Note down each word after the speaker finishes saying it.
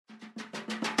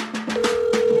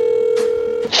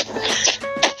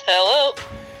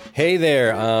Hey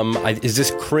there. Is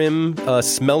this Krim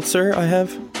Smeltzer I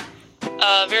have?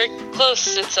 Very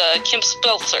close. It's Kim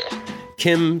Speltzer.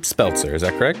 Kim Speltzer, is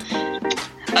that correct?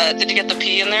 Did you get the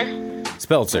P in there?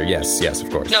 Speltzer, yes, of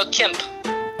course. No, Kimp.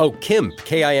 Oh, Kimp,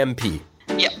 K-I-M-P.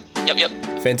 Yep.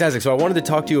 Fantastic. So I wanted to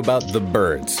talk to you about the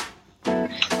birds.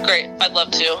 Great, I'd love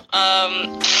to.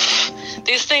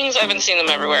 These things, I've been seeing them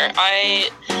everywhere. I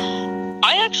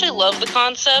actually love the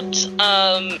concept.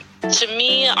 To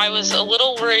me, I was a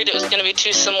little worried it was going to be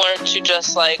too similar to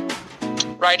just, like,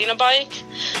 riding a bike.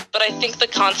 But I think the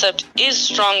concept is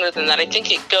stronger than that. I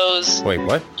think it goes... Wait,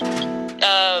 what?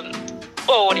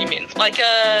 What do you mean? Like,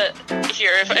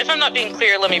 here, if I'm not being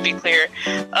clear, let me be clear.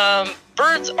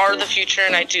 Birds are the future,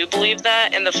 and I do believe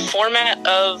that. And the format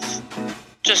of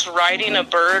just riding a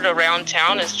bird around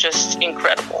town is just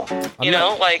incredible.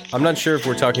 I'm not sure if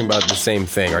we're talking about the same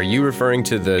thing. Are you referring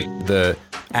to the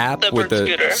app with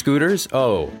the scooters?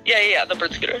 Oh. Yeah, the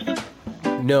bird scooters.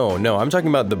 No, I'm talking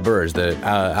about the birds, the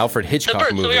Alfred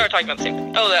Hitchcock movie. So we are talking about the same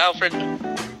thing. Oh, the Alfred...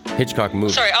 Hitchcock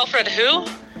movie. Sorry, Alfred who?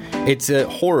 It's a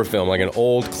horror film, like an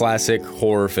old classic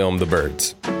horror film, The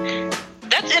Birds.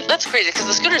 That's crazy, because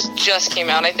the scooters just came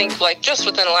out, I think, like, just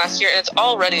within the last year, and it's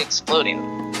already exploding.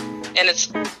 And it's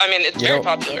very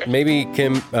popular. Maybe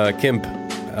Kimp. Kimp.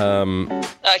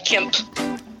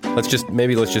 Let's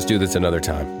just do this another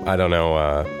time. I don't know.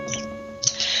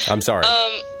 I'm sorry.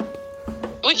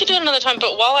 We could do it another time,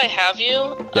 but while I have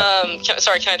you, can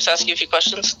I just ask you a few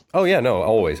questions? Oh, yeah, no,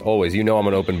 always. You know I'm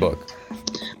an open book.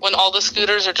 When all the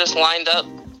scooters are just lined up,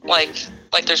 like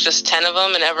there's just 10 of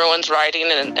them, and everyone's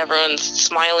riding, and everyone's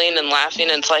smiling and laughing,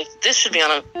 and it's like, this should be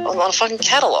on a fucking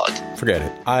catalog. Forget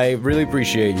it. I really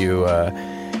appreciate you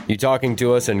talking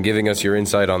to us and giving us your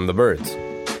insight on the birds.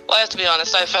 Well, I have to be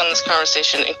honest, I found this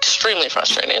conversation extremely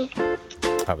frustrating. You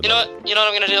know what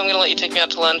I'm going to do? I'm going to let you take me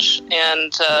out to lunch,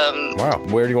 and... Wow,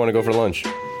 where do you want to go for lunch?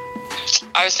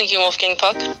 I was thinking Wolfgang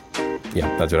Puck.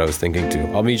 Yeah, that's what I was thinking, too.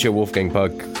 I'll meet you at Wolfgang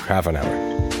Puck half an hour.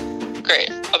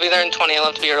 Great. I'll be there in 20. I'll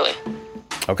have to be early.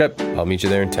 Okay, I'll meet you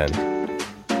there in 10.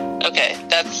 Okay,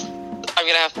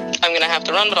 I'm gonna have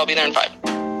to run, but I'll be there in 5.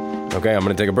 Okay, I'm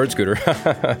gonna take a bird scooter.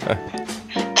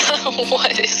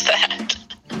 What is that?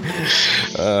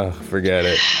 Forget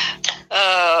it.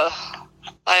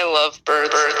 I love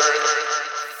birds.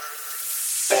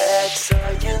 Bad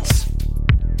science.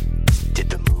 Did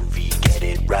the movie get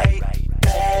it right?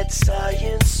 Bad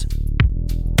science.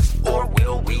 Or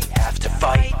will we have to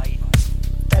fight?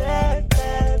 Bad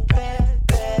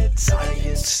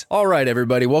science. All right,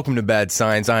 everybody, welcome to Bad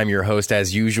Science. I'm your host,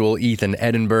 as usual, Ethan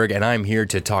Edinburgh, and I'm here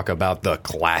to talk about the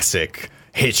classic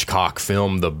Hitchcock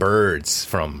film, The Birds,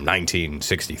 from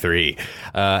 1963.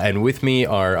 And with me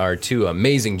are two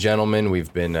amazing gentlemen.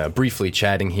 We've been briefly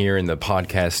chatting here in the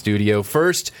podcast studio.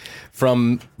 First,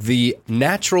 from the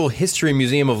Natural History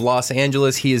Museum of Los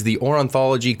Angeles, he is the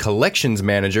Ornithology Collections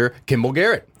Manager, Kimball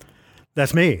Garrett.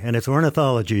 That's me, and it's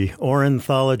ornithology.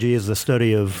 Ornithology is the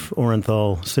study of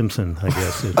Orenthal Simpson, I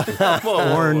guess.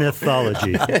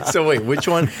 Ornithology. So wait, which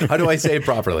one? How do I say it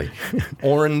properly?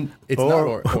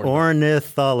 Ornithology.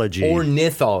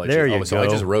 Ornithology. There you go. So I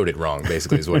just wrote it wrong,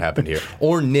 basically, is what happened here.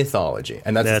 Ornithology,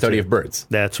 and that's the study of birds.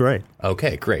 That's right.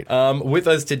 Okay, great. With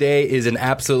us today is an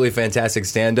absolutely fantastic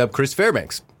stand-up, Chris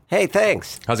Fairbanks. Hey,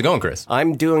 thanks. How's it going, Chris?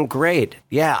 I'm doing great.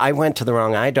 Yeah, I went to the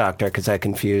wrong eye doctor because I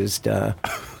confused.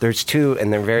 There's two,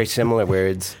 and they're very similar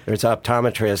words. There's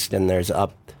optometrist and there's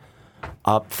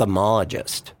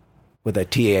ophthalmologist with a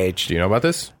TH. Do you know about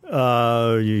this?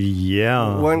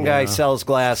 Yeah. One guy sells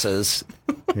glasses,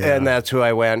 and that's who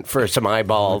I went for some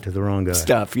eyeball to the wrong guy.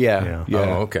 stuff. Yeah. Oh,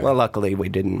 okay. Well, luckily, we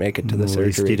didn't make it to the surgery. At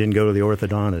least he didn't go to the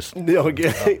orthodontist. There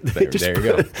you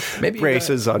go. Maybe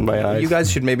braces on my eyes. You guys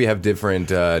should maybe have different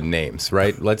names,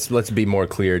 right? Let's be more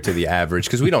clear to the average,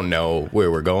 because we don't know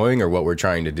where we're going or what we're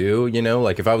trying to do. You know,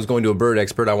 like if I was going to a bird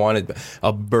expert, I wanted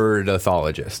a bird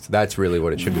ethologist. That's really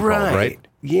what it should be called, right?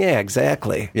 Yeah,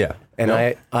 exactly. Yeah. And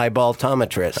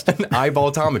eyeballtometrist. An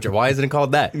eyeballtometer. Why isn't it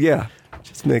called that? Yeah.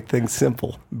 Just make things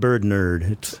simple. Bird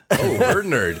nerd. Bird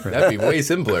nerd. That'd be way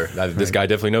simpler. This guy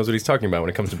definitely knows what he's talking about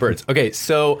when it comes to birds. Okay,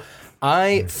 so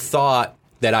I thought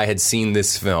that I had seen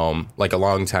this film like a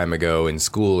long time ago in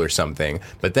school or something,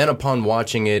 but then upon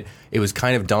watching it, it was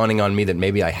kind of dawning on me that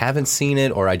maybe I haven't seen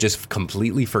it, or I just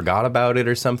completely forgot about it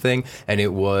or something, and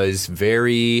it was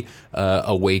very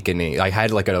awakening. I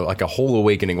had like a whole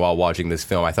awakening while watching this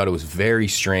film. I thought it was very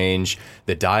strange.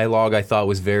 The dialogue I thought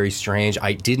was very strange.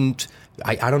 I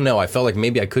don't know. I felt like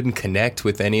maybe I couldn't connect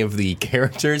with any of the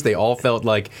characters. They all felt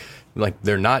like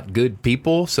they're not good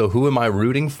people, so who am I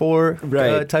rooting for?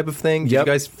 Right. Type of thing. Do you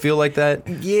guys feel like that?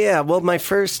 Yeah, well, my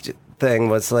first thing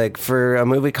was like, for a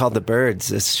movie called The Birds,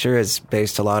 this sure is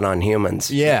based a lot on humans.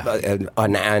 Yeah.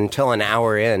 Until an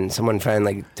hour in, someone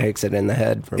finally takes it in the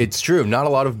head. It's true. Not a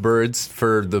lot of birds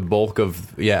for the bulk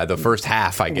of the first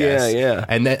half, I guess. Yeah.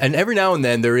 And every now and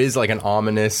then there is like an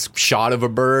ominous shot of a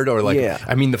bird, or like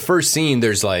I mean, the first scene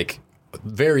there's like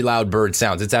very loud bird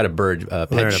sounds. It's at a bird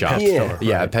pet shop.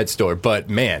 A pet store. But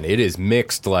man, it is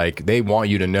mixed. Like they want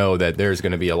you to know that there's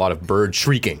going to be a lot of bird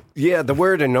shrieking. Yeah, the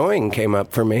word annoying came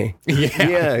up for me.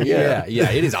 Yeah.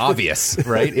 It is obvious,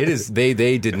 right? It is.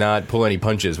 They did not pull any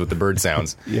punches with the bird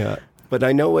sounds. Yeah. But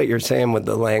I know what you're saying with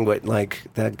the language. Like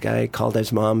that guy called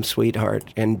his mom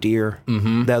sweetheart and dear.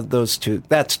 Mm-hmm. Those two,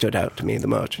 that stood out to me the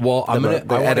most. Well, I want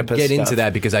to get into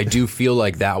that because I do feel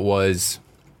like that was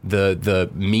the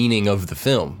meaning of the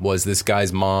film, was this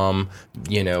guy's mom,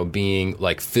 being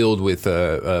like filled with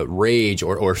rage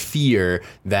or fear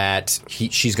that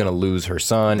she's going to lose her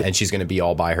son and she's going to be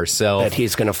all by herself. That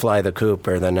he's going to fly the coop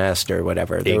or the nest or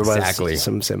whatever. There was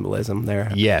some symbolism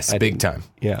there. Yes, big time.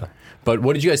 Yeah. But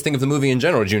what did you guys think of the movie in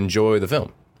general? Did you enjoy the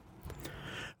film?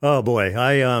 Oh boy,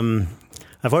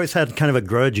 I've always had kind of a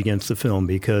grudge against the film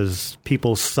because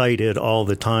people cite it all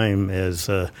the time as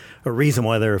a reason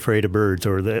why they're afraid of birds,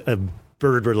 or a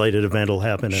bird-related event will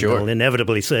happen, and they'll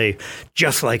inevitably say,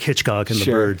 just like Hitchcock and the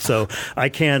bird. So I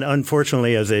can't,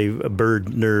 unfortunately, as a bird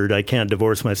nerd, I can't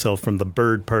divorce myself from the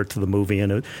bird parts of the movie.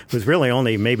 And it was really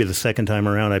only maybe the second time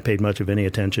around I paid much of any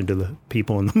attention to the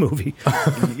people in the movie.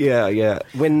 Yeah.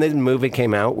 When the movie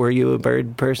came out, were you a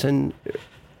bird person?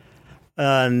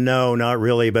 No, not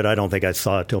really, but I don't think I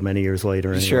saw it till many years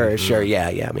later. Anyway. Sure.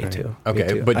 Yeah, me too. Okay, me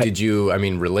too. But did you,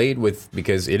 relate with,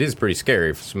 because it is pretty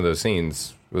scary for some of those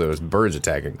scenes where there was birds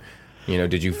attacking.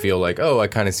 Did you feel like, I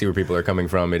kind of see where people are coming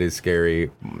from, it is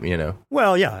scary,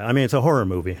 Well, yeah, it's a horror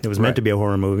movie. It was meant to be a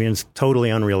horror movie, and it's totally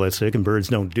unrealistic, and birds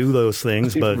don't do those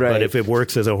things, but if it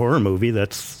works as a horror movie,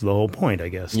 that's the whole point, I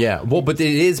guess. Yeah, well, but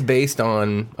it is based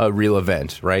on a real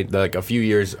event, right? Like a few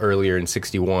years earlier in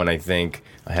 1961, I think,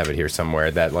 I have it here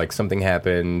somewhere, that like something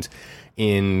happened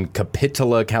in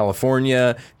Capitola,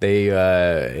 California. They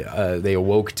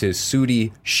awoke to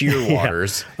sooty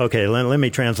shearwaters. Yeah. Okay, let me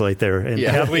translate there.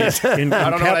 Please. In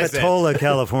Capitola,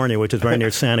 California, which is right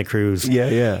near Santa Cruz,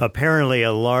 apparently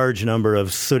a large number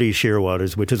of sooty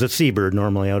shearwaters, which is a seabird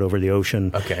normally out over the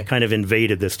ocean, kind of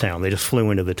invaded this town. They just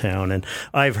flew into the town. And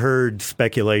I've heard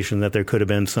speculation that there could have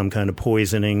been some kind of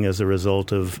poisoning as a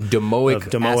result of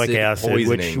domoic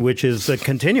acid, which is a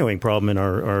continuing problem in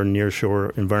our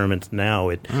nearshore environment now.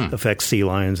 It affects sea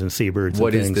lions and seabirds.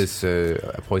 What and is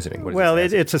this poisoning?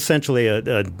 It's essentially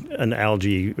an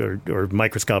algae or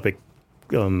microscopic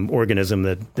organism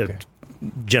that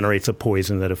generates a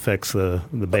poison that affects the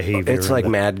behavior. It's like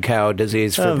mad cow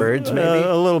disease for birds, maybe?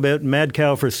 A little bit. Mad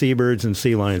cow for seabirds and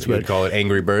sea lions. You would call it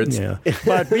angry birds? Yeah.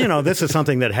 But, this is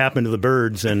something that happened to the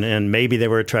birds, and maybe they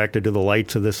were attracted to the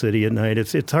lights of the city at night.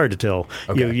 It's hard to tell.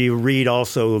 Okay. You read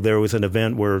also there was an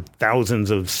event where thousands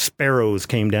of sparrows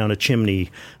came down a chimney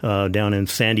down in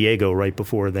San Diego right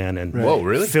before then and Whoa,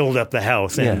 really? Filled up the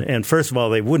house. And first of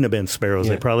all, they wouldn't have been sparrows.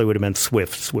 They probably would have been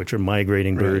swifts, which are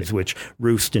migrating birds, which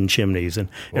roost in chimneys. And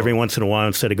every once in a while,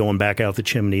 instead of going back out the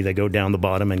chimney, they go down the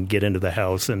bottom and get into the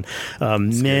house. And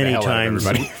many times,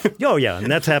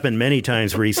 and that's happened many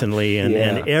times recently. And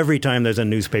every time there's a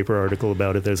newspaper article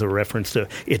about it, there's a reference to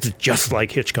it's just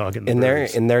like Hitchcock and the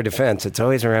birds. In their defense, it's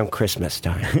always around Christmas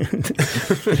time.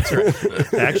 That's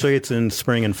right. Actually, it's in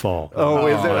spring and fall. Oh,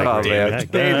 is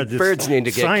it? Man. Birds need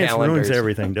to get science calendars. Ruins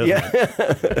everything, doesn't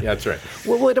it? That's right.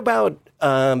 Well, what about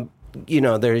you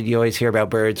always hear about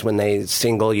birds when they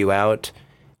single you out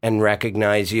and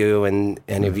recognize you, and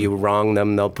if you wrong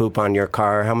them, they'll poop on your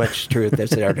car. How much truth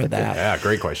is there to that? Yeah,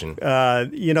 great question.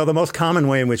 The most common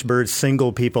way in which birds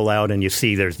single people out, and you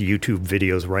see there's YouTube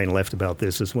videos right and left about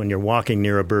this, is when you're walking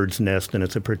near a bird's nest and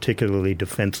it's a particularly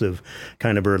defensive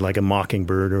kind of bird, like a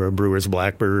mockingbird or a brewer's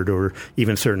blackbird or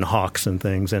even certain hawks and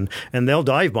things, and they'll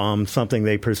dive bomb something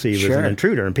they perceive as an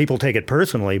intruder, and people take it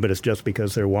personally, but it's just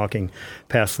because they're walking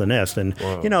past the nest, and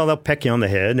they'll peck you on the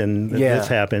head, and this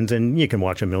happens, and you can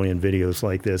watch a million videos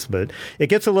like this, but it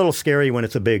gets a little scary when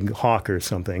it's a big hawk or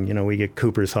something. We get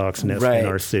Cooper's hawks nesting in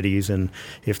our cities, and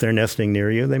if they're nesting near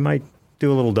you, they might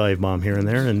do a little dive bomb here and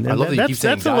there. And I love that you keep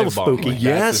saying that's a little bomb. spooky. Like,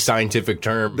 that's the scientific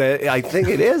term. I think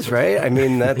it is, right?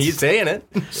 That's he's saying it.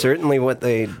 Certainly what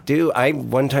they do.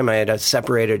 One time I had a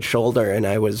separated shoulder, and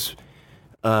I was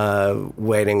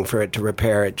waiting for it to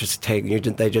repair.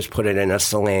 They just put it in a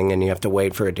sling, and you have to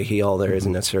wait for it to heal. There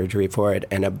isn't a surgery for it,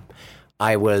 and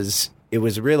I was it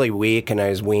was really weak, and I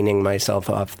was weaning myself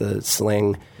off the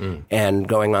sling and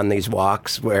going on these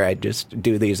walks where I just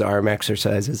do these arm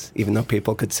exercises, even though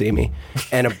people could see me.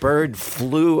 And a bird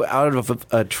flew out of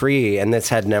a tree, and this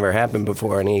had never happened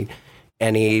before, and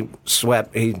he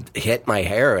hit my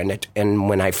hair, and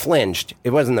when I flinched,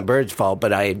 it wasn't the bird's fault,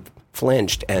 but I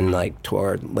flinched and like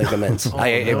tore ligaments. I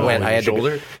had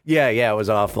shoulder? It was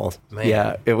awful. Man.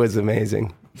 Yeah, it was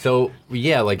amazing. So,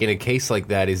 yeah, like in a case like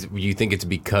that, you think it's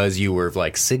because you were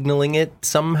like signaling it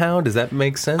somehow? Does that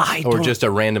make sense? Or just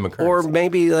a random occurrence? Or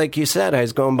maybe, like you said, I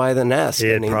was going by the nest.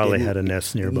 It probably had a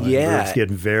nest nearby. Yeah. Birds get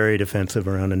very defensive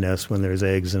around a nest when there's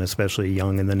eggs, and especially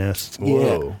young in the nest.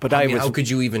 Whoa. Yeah, but how could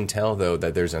you even tell, though,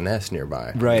 that there's a nest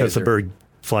nearby? Right. Because the bird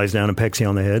flies down and pecks you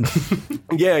on the head.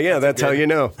 Yeah, that's how you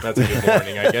know. That's a good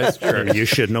warning, I guess. Sure. You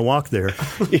shouldn't have walked there.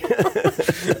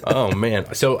 Oh,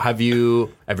 man. So have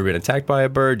you ever been attacked by a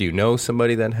bird? Do you know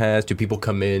somebody that has? Do people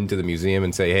come into the museum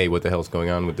and say, hey, what the hell's going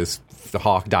on with this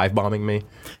hawk dive bombing me?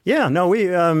 Yeah, no, we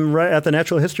right at the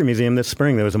Natural History Museum this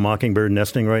spring, there was a mockingbird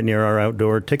nesting right near our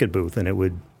outdoor ticket booth, and it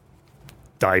would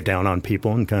dive down on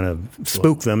people and kind of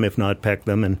spook them, if not peck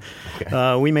them.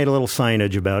 And we made a little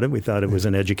signage about it. We thought it was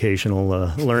an educational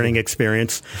learning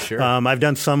experience. Sure. I've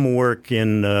done some work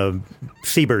in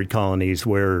seabird colonies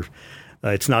where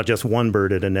it's not just one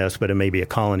bird at a nest, but it may be a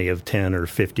colony of 10 or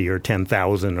 50 or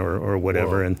 10,000 or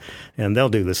whatever, and they'll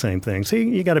do the same thing. So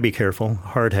you got to be careful.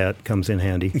 Hard hat comes in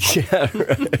handy. Yeah,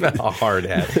 right. A hard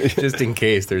hat, just in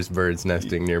case there's birds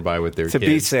nesting nearby with their To kids.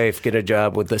 be safe, get a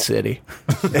job with the city.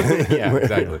 Yeah,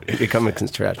 exactly. Become a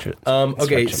construction.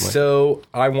 Okay, so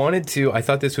I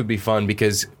thought this would be fun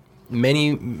because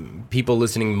many people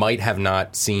listening might have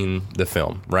not seen the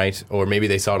film, right? Or maybe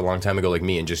they saw it a long time ago like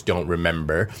me and just don't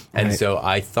remember. And Right. so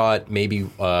I thought maybe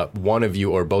one of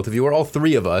you or both of you or all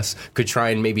three of us could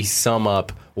try and maybe sum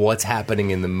up what's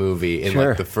happening in the movie in Sure.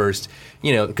 like the first,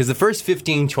 because the first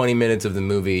 15, 20 minutes of the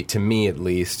movie, to me at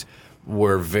least,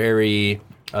 were very,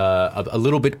 a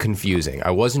little bit confusing.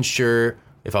 I wasn't sure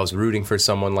if I was rooting for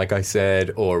someone, like I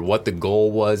said, or what the goal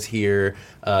was here.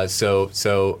 So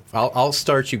I'll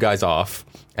start you guys off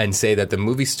and say that the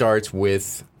movie starts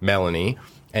with Melanie,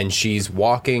 and she's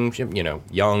walking,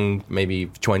 young, maybe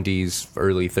 20s,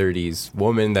 early 30s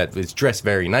woman that is dressed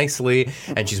very nicely,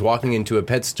 and she's walking into a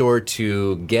pet store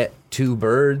to get two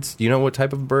birds. Do you know what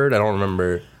type of bird? I don't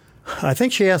remember. I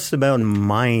think she asked about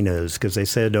mynas because they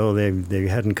said, they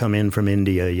hadn't come in from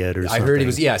India yet or something. I heard it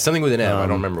was, something with an M. I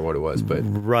don't remember what it was, but...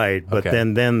 Right, but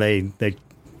Okay. then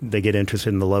they get interested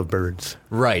in the lovebirds.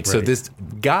 Right. So this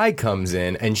guy comes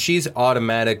in, and she's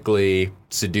automatically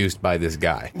seduced by this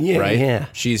guy. Yeah, right. yeah.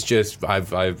 She's just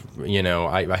I'm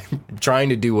trying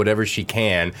to do whatever she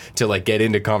can to like get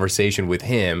into conversation with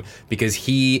him because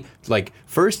he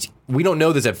first. We don't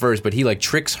know this at first, but he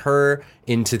tricks her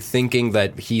into thinking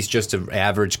that he's just an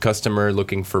average customer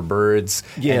looking for birds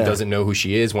and doesn't know who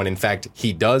she is, when in fact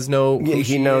he does know who He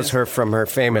she knows is. her from her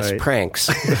famous Right. pranks.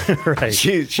 Right.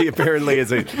 She apparently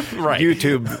is a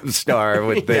YouTube star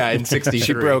with the in 63.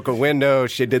 She broke a window.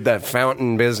 She did that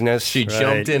fountain business. She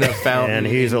jumped in a fountain. And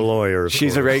he's a lawyer. of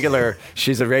She's a course.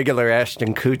 regular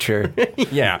Ashton Kutcher.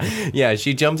 Yeah.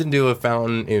 She jumped into a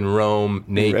fountain in Rome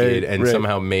naked and right.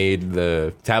 somehow made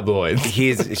the tabloids.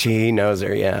 He knows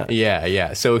her. Yeah.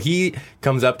 Yeah. So he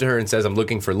comes up to her and says, I'm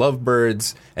looking for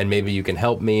lovebirds, and maybe you can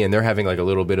help me. And they're having a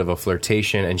little bit of a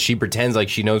flirtation, and she pretends like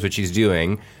she knows what she's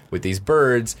doing with these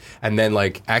birds, and then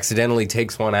accidentally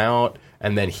takes one out,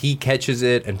 and then he catches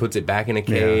it and puts it back in a Yeah,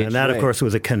 cage. and that, of course,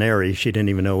 was a canary. She didn't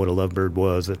even know what a lovebird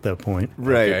was at that point.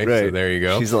 Okay, so there you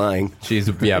go. She's lying. She's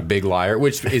a big liar,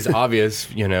 which is obvious,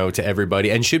 to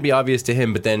everybody, and should be obvious to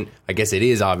him. But then I guess it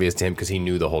is obvious to him because he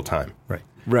knew the whole time.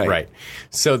 Right.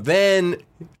 So then,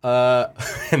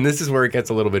 and this is where it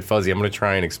gets a little bit fuzzy. I'm going to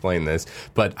try and explain this,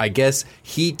 but I guess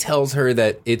he tells her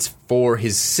that it's for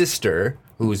his sister,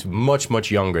 who's much, much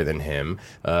younger than him,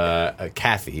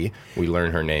 Kathy, we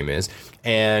learn her name is,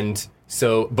 and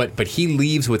so, but he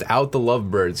leaves without the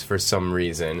lovebirds for some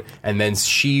reason, and then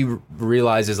she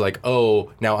realizes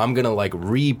now I'm gonna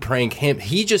re-prank him.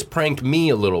 He just pranked me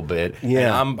a little bit, and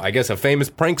I'm, I guess, a famous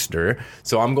prankster,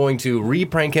 so I'm going to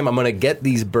re-prank him. I'm gonna get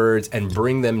these birds and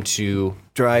bring them to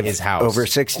Drive his house over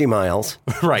 60 miles.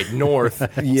 right north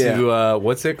to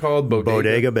what's it called?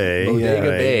 Bodega Bay. Bodega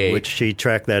Bay. Which she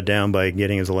tracked that down by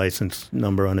getting his license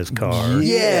number on his car.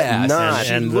 Yeah, Not.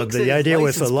 She And looks at the his idea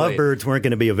was the license plate. lovebirds weren't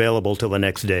going to be available till the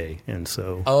next day. And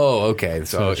so... Oh, okay.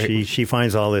 So she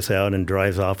finds all this out and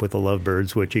drives off with the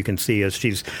lovebirds, which you can see as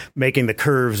she's making the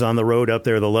curves on the road up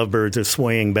there. The lovebirds are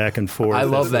swaying back and forth. I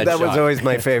love that That shot. was always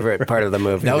my favorite part of the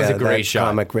movie. That was a great that shot.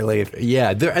 Comic relief.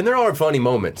 Yeah, there are funny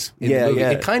moments in the movie.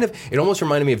 Yeah. It almost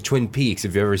reminded me of Twin Peaks,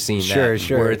 if you've ever seen that.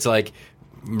 Sure. Where it's like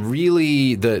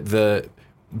really the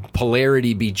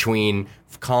polarity between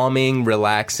calming,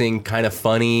 relaxing, kind of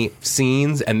funny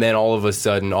scenes, and then all of a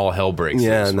sudden all hell breaks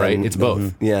loose, and right? then- It's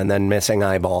both. Yeah, and then missing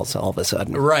eyeballs all of a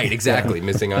sudden. Right, exactly.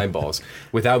 Missing eyeballs.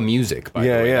 Without music, by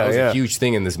Yeah, the way. yeah, That was yeah. a huge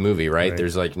thing in this movie, right?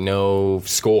 There's like no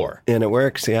score. And it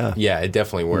works, yeah. Yeah, it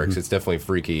definitely works. It's definitely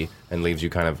freaky and leaves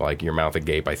you kind of like your mouth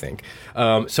agape, I think.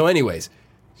 So anyways,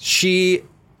 she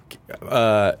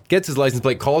gets his license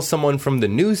plate, calls someone from the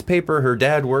newspaper her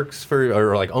dad works for,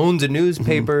 or like owns a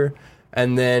newspaper,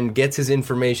 and then gets his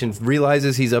information,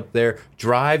 realizes he's up there,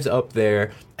 drives up there,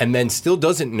 and then still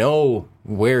doesn't know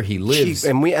where he lives.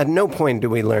 And we at no point do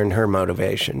we learn her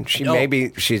motivation. No.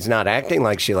 Maybe she's not acting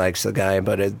like she likes the guy,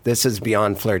 but this is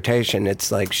beyond flirtation.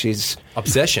 It's like she's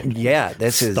Obsession.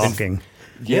 this is Stalking.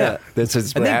 Yeah, this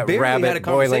is And they barely had a rabbit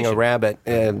boiling a conversation.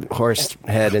 rabbit, horse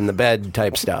head in the bed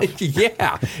type stuff.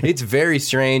 Yeah, it's very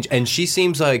strange, and she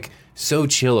seems like so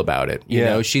chill about it. You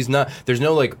know, she's not. There's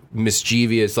no like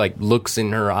mischievous like looks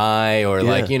in her eye, or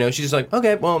like she's just like,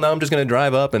 okay, well now I'm just gonna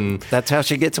drive up and. That's how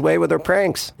she gets away with her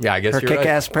pranks. Yeah, I guess her you're right.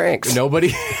 kick-ass pranks.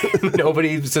 Nobody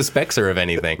suspects her of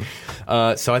anything.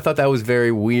 So I thought that was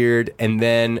very weird. And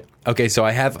then, okay, so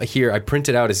I have here, I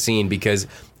printed out a scene because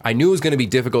I knew it was going to be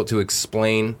difficult to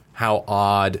explain how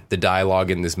odd the dialogue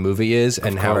in this movie is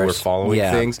and how we're following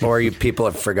things. Or people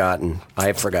have forgotten.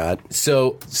 I forgot.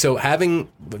 So having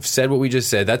said what we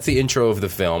just said, that's the intro of the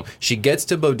film. She gets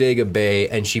to Bodega Bay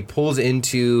and she pulls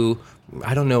into,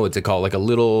 I don't know what to call it, like a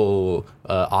little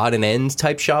odd and ends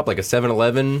type shop, like a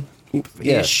 7-Eleven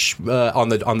ish on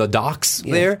the docks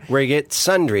there. Where you get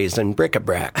sundries and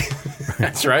bric-a-brac.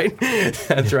 That's right.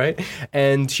 That's right.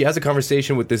 And she has a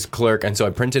conversation with this clerk, and so I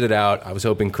printed it out. I was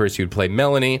hoping, Chris, you'd play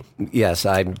Melanie. Yes,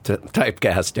 I'm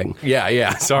typecasting.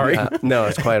 Yeah, sorry. No,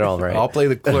 it's quite all right. I'll play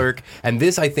the clerk. And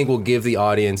this, I think, will give the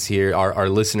audience here, our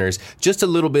listeners, just a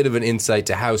little bit of an insight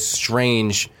to how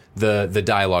strange the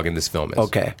dialogue in this film is.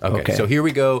 Okay. So here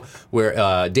we go.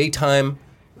 We're daytime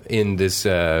in this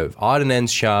odd and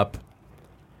ends shop.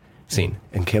 Scene.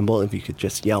 And Kimball, if you could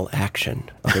just yell action.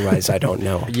 Otherwise, I don't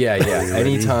know. Yeah.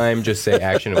 Anytime, just say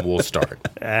action and we'll start.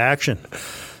 Action.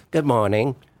 Good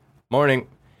morning. Morning.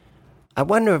 I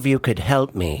wonder if you could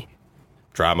help me.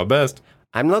 Try my best.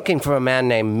 I'm looking for a man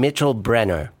named Mitchell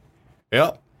Brenner.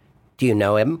 Yeah. Do you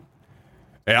know him?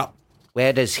 Yeah.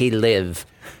 Where does he live?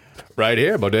 Right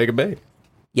here, Bodega Bay.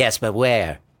 Yes, but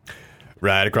where?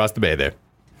 Right across the bay there.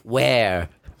 Where?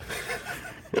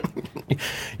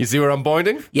 You see where I'm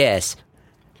pointing? Yes.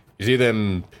 You see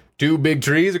them two big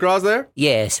trees across there?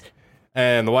 Yes.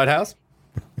 And the White House?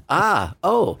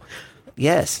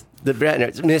 Yes. The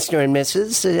Brenners, Mr. and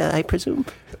Mrs., I presume?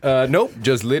 Nope,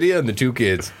 just Lydia and the two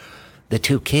kids. The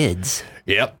two kids.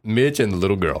 Yep, Mitch and the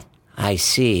little girl. I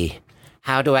see.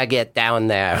 How do I get down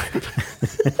there?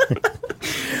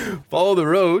 Follow the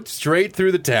road straight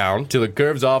through the town till it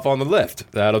curves off on the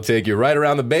left. That'll take you right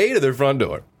around the bay to their front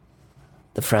door.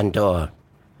 The front door.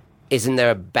 Isn't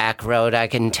there a back road I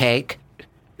can take?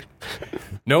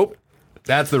 Nope,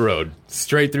 that's the road.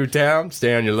 Straight through town,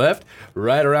 stay on your left,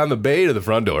 right around the bay to the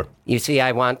front door. You see,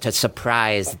 I want to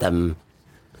surprise them.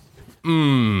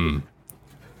 I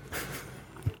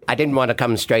didn't want to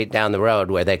come straight down the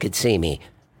road where they could see me.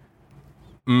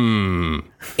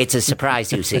 It's a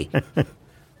surprise, you see.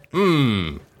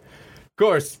 Of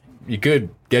course, you could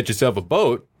get yourself a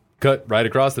boat, cut right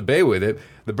across the bay with it.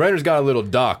 The Brenner's got a little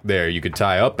dock there you could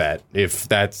tie up at, if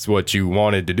that's what you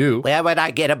wanted to do. Where would I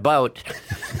get a boat?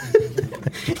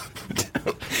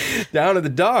 Down at the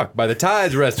dock by the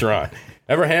Tides restaurant.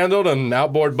 Ever handled an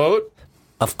outboard boat?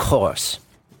 Of course.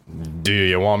 Do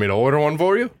you want me to order one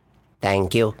for you?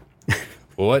 Thank you.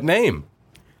 What name?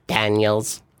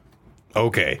 Daniels.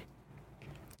 Okay.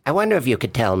 I wonder if you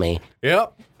could tell me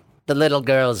Yep. the little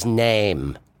girl's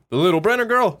name. The little Brenner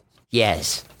girl?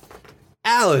 Yes.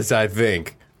 Alice, I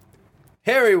think.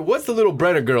 Harry, what's the little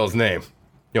Brenner girl's name?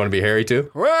 You want to be Harry too?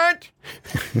 What?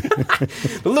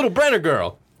 The little Brenner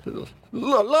girl.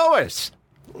 Lois.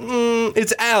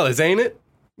 It's Alice, ain't it?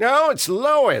 No, it's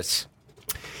Lois.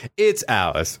 It's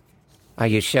Alice. Are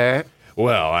you sure?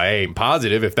 Well, I ain't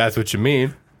positive if that's what you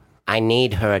mean. I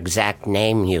need her exact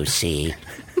name, you see.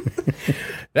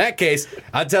 That case,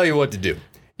 I'll tell you what to do.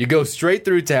 You go straight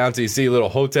through town till you see a little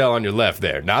hotel on your left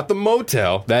there. Not the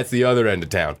motel, that's the other end of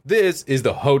town. This is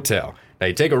the hotel. Now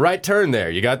you take a right turn there,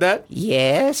 you got that?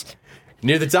 Yes?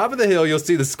 Near the top of the hill, you'll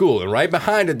see the school, and right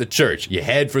behind it, the church. You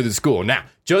head for the school. Now,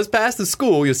 just past the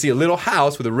school, you'll see a little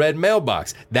house with a red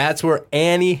mailbox. That's where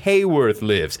Annie Hayworth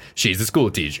lives. She's the school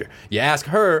teacher. You ask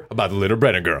her about the little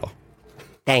Brenner girl.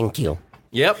 Thank you.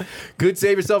 Yep. Could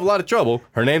save yourself a lot of trouble.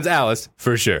 Her name's Alice,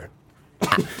 for sure.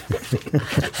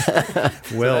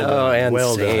 Well done. and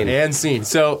well scene. done. And scene.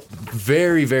 So,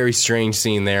 very, very strange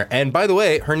scene there. And by the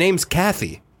way, her name's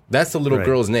Kathy. That's the little Right,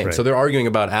 girl's name. right. So they're arguing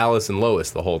about Alice and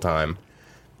Lois the whole time.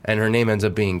 And her name ends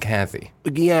up being Kathy.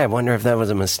 Yeah, I wonder if that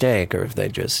was a mistake or if they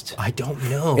just... I don't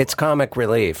know. It's comic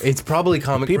relief. It's probably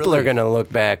comic People are relief. going to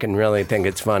look back and really think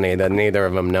it's funny that neither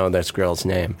of them know this girl's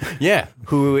name, Yeah.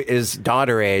 who is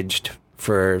daughter-aged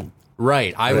for...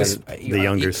 Right. I was The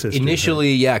younger sister.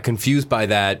 initially, confused by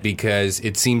that because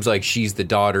it seems like she's the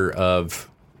daughter of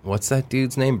what's that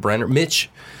dude's name? Brenner,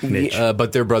 Mitch.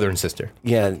 But they're brother and sister.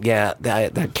 Yeah,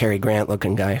 that Cary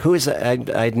Grant-looking guy. Who is that?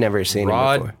 I'd never seen him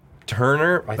Rod before.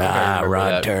 Turner. I think I remember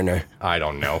Rod that. Turner. I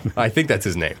don't know. I think that's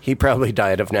his name. He probably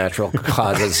died of natural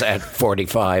causes at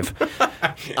 45.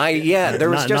 There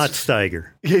was Not just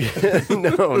Steiger.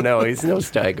 no, he's no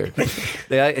Steiger.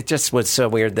 It just was so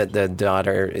weird that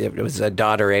it was a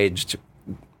daughter-aged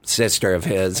sister of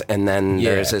his, and then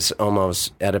there's this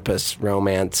almost Oedipus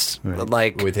romance,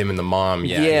 like With him and the mom.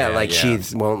 she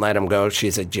won't let him go.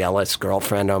 She's a jealous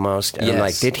girlfriend almost. And I'm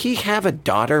like, Yes. did he have a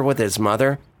daughter with his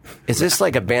mother? Is this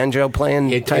like a banjo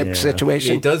playing type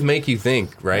situation? It does make you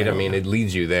think, right? I mean, it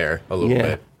leads you there a little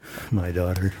bit. My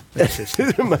daughter. My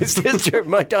sister,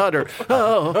 my daughter.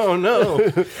 Oh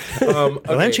no. Well,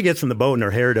 then she gets in the boat and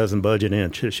her hair doesn't budge an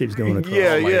inch. She's going across.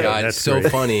 Oh my God, That's it's so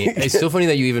great. funny. It's so funny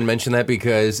that you even mentioned that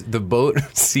because the boat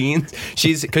scene,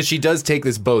 because she does take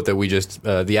this boat that we just,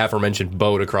 the aforementioned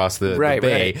boat across the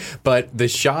bay, but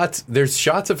there's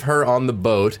shots of her on the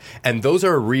boat, and those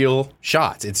are real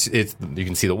shots. It's you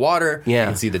can see the water, you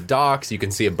can see the docks, you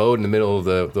can see a boat in the middle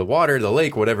of the water, the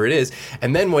lake, whatever it is,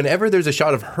 and then whenever there's a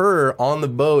shot of her on the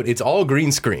boat, it's all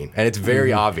green screen, and it's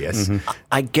very obvious.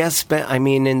 I guess,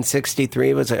 in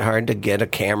 63, was it hard to get a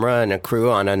camera and a crew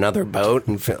on another boat?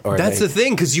 That's the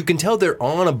thing, because you can tell they're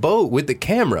on a boat with the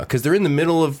camera, because they're in the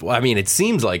middle of, it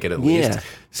seems like it at least. Yeah.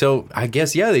 So I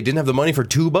guess, they didn't have the money for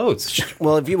 2 boats.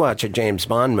 Well, if you watch a James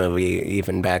Bond movie,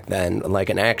 even back then, like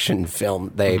an action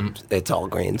film, it's all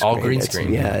green screen. All green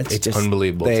screen. It's just just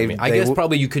unbelievable to me. I guess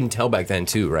probably you couldn't tell back then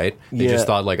too, right? They just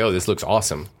thought like, oh, this looks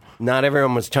awesome. Not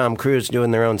everyone was Tom Cruise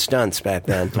doing their own stunts back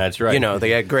then. That's right.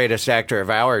 The greatest actor of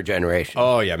our generation.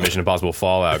 Oh yeah, Mission Impossible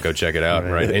Fallout. Go check it out.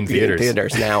 Right in theaters.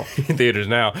 Theaters now. In theaters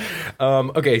now.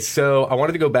 Okay, so I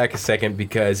wanted to go back a second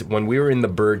because when we were in the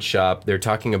bird shop, they're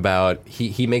talking about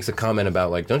he makes a comment about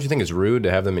like, don't you think it's rude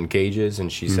to have them in cages?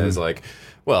 And she says like,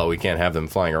 well, we can't have them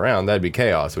flying around. That'd be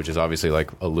chaos, which is obviously like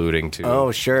alluding to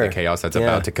the chaos that's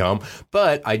about to come.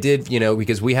 But I did,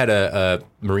 because we had a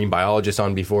marine biologist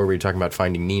on before. We were talking about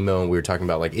Finding Nemo, and we were talking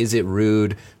about like, is it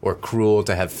rude or cruel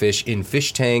to have fish in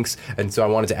fish tanks? And so I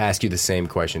wanted to ask you the same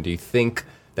question. Do you think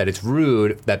that it's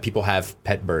rude that people have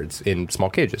pet birds in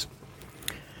small cages?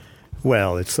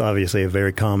 Well, it's obviously a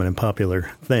very common and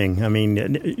popular thing. I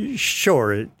mean,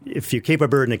 sure, if you keep a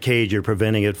bird in a cage, you're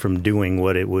preventing it from doing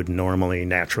what it would normally,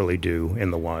 naturally do in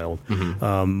the wild.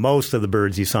 Most of the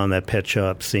birds you saw in that pet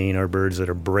shop scene are birds that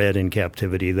are bred in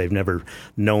captivity. They've never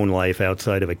known life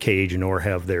outside of a cage, nor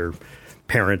have their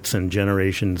parents and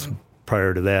generations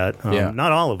prior to that.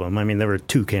 Not all of them. I mean, there were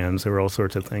toucans. There were all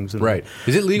sorts of things. Right.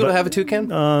 Is it legal to have a toucan?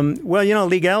 Well,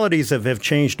 legalities have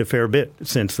changed a fair bit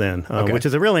since then, which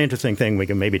is a really interesting thing we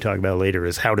can maybe talk about later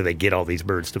is how do they get all these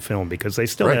birds to film? Because they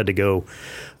still had to go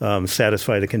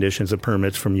satisfy the conditions of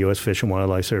permits from U.S. Fish and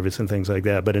Wildlife Service and things like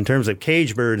that. But in terms of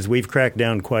cage birds, we've cracked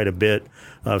down quite a bit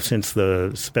since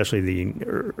especially the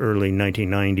early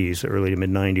 1990s, early to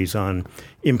mid-90s on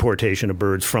importation of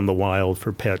birds from the wild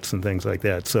for pets and things like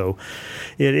that. So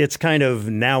it's kind of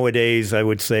nowadays, I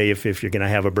would say, if you're going to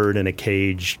have a bird in a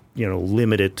cage,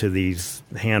 limit it to these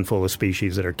handful of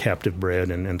species that are captive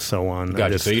bred and so on.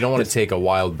 Gotcha. So you don't want to take a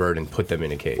wild bird and put them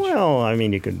in a cage? Well, I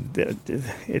mean, you could.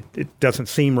 It doesn't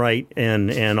seem right,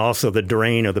 and also the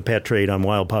drain of the pet trade on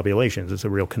wild populations is a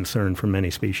real concern for many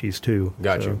species too.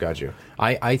 Got you.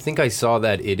 I think I saw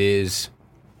that it is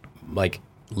like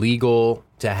legal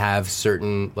to have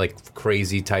certain like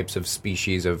crazy types of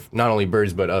species of not only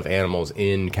birds but of animals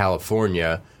in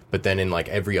California, but then in like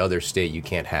every other state you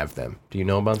can't have them. Do you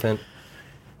know about that?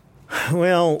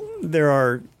 Well, there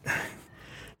are,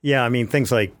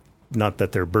 things like, not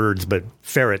that they're birds, but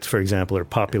ferrets, for example, are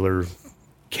popular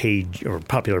cage or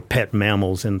popular pet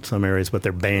mammals in some areas, but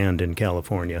they're banned in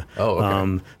California. Oh,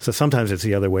 okay. So sometimes it's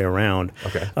the other way around.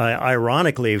 Okay.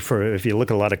 Ironically, if you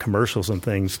look at a lot of commercials and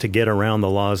things, to get around the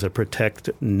laws that protect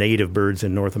native birds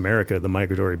in North America, the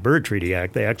Migratory Bird Treaty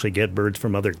Act, they actually get birds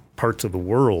from other parts of the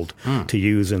world to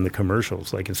use in the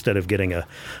commercials. Like instead of getting a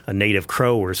native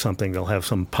crow or something, they'll have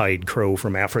some pied crow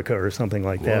from Africa or something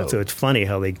like that. Whoa. So it's funny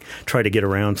how they try to get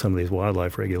around some of these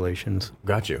wildlife regulations.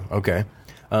 Got you. Okay.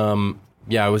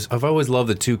 Yeah, I've always loved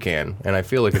the toucan, and I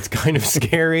feel like it's kind of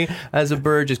scary as a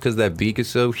bird just because that beak is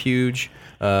so huge.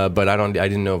 But I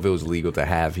didn't know if it was legal to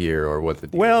have here or what the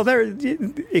deal Well, is.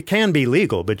 it can be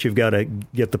legal, but you've got to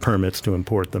get the permits to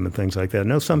import them and things like that.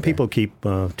 No, some people keep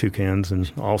toucans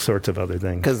and all sorts of other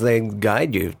things. Because they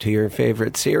guide you to your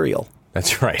favorite cereal.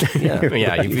 That's right. Yeah,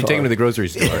 if you take them to the grocery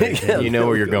store, you know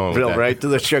where you're going with that. Right to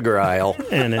the sugar aisle.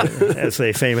 And as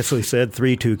they famously said,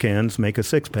 3 toucans make a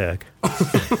 6-pack.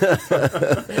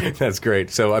 That's great.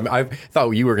 So I thought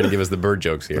you were going to give us the bird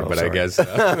jokes here, but sorry. I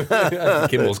guess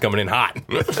Kimball's coming in hot.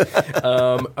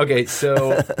 Okay,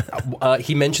 so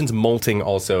he mentions molting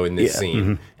also in this scene.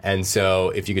 Mm-hmm. And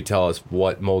so if you could tell us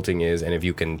what molting is and if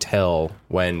you can tell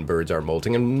when birds are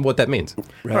molting and what that means.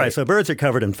 All right, so birds are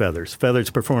covered in feathers. Feathers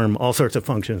perform all sorts of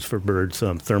functions for birds,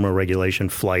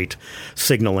 thermoregulation, flight,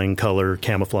 signaling, color,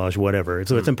 camouflage, whatever.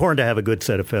 So it's important to have a good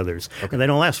set of feathers. Okay. And they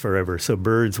don't last forever, so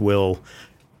birds will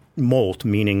molt,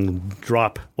 meaning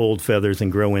drop old feathers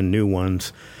and grow in new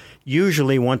ones.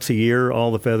 Usually once a year, all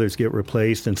the feathers get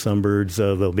replaced. In some birds,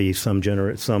 there'll be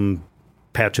some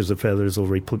patches of feathers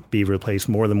will be replaced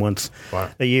more than once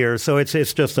a year. So it's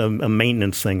just a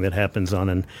maintenance thing that happens on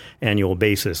an annual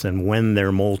basis. And when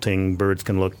they're molting, birds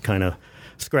can look kind of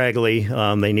scraggly.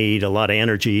 They need a lot of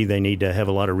energy. They need to have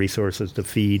a lot of resources to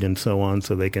feed and so on,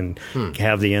 so they can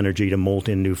have the energy to molt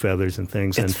in new feathers and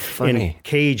things. It's and funny. In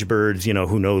cage birds,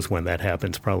 who knows when that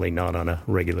happens? Probably not on a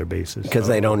regular basis. Because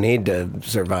they don't need to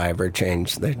survive or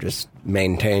change. They just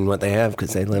maintain what they have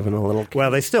because they live in a little cage.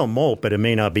 Well, they still molt, but it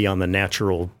may not be on the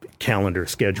natural calendar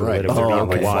schedule. Right. That if they're Not in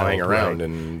like the wild, flying around right.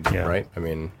 and, Yeah. right? I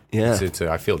mean, Yeah.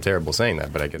 I feel terrible saying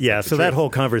that, but I guess Yeah, that's so the that truth. whole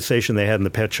conversation they had in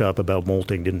the pet shop about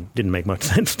molting didn't make much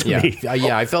sense to me.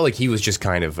 Yeah, I felt like he was just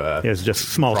kind of It was just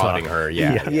small prodding talk. her.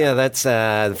 Yeah. Yeah, that's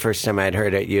the first time I'd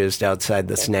heard it used outside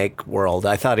the snake world.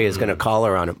 I thought he was going to call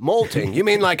her on it. Molting? You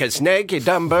mean like a snake, you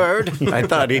dumb bird? I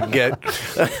thought he'd get...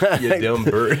 You dumb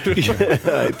bird.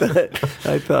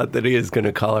 I thought that he was going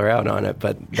to call her out on it,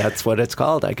 but that's what it's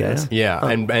called, I guess. Yeah,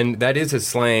 and that is a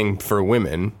slang for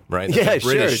women, right? That's Yeah, a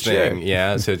British sure, thing. sure.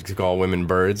 Yeah, so to call women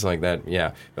birds like that.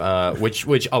 Yeah,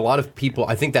 which a lot of people,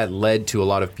 I think that led to a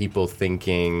lot of people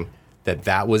thinking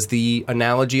that was the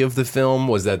analogy of the film,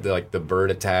 was that the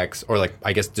bird attacks, or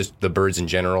I guess just the birds in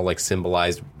general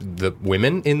symbolized the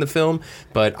women in the film.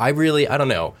 But I don't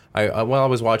know. While I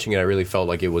was watching it, I really felt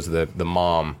like it was the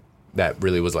mom that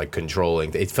really was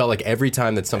controlling. It felt like every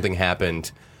time that something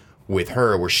happened with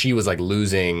her, where she was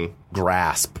losing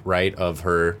grasp, right, of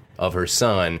her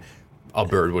son, a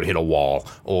bird would hit a wall,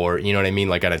 or you know what I mean,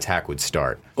 an attack would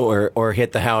start. Or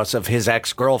hit the house of his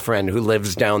ex-girlfriend who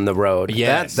lives down the road.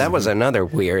 Yes. That was another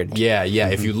weird... Yeah.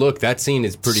 If you look, that scene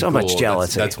is pretty So cool. much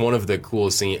jealousy. That's one of the cool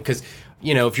scenes, because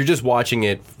if you're just watching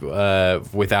it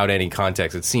without any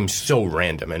context, it seems so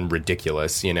random and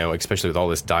ridiculous, especially with all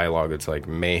this dialogue. It's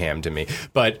mayhem to me.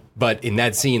 But in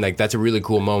that scene, that's a really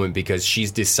cool moment, because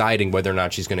she's deciding whether or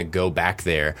not she's going to go back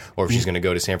there or if she's going to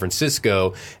go to San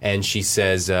Francisco. And she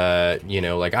says, I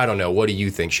don't know, what do you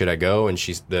think? Should I go? And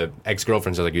the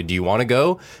ex-girlfriend's like, do you want to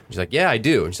go? She's like, yeah, I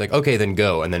do. And she's like, okay, then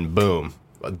go. And then boom.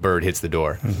 A bird hits the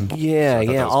door. Yeah, that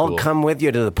was I'll cool. come with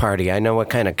you to the party. I know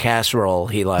what kind of casserole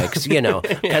he likes,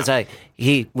 because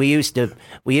we used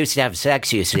to have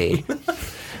sex, you see.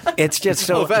 It's just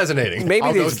so fascinating. Maybe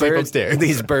I'll go sleep upstairs.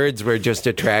 these birds were just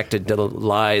attracted to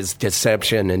lies,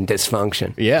 deception, and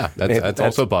dysfunction. Yeah, that's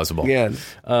also possible. Yeah.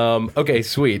 Okay,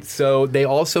 sweet. So they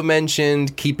also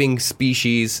mentioned keeping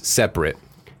species separate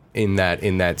in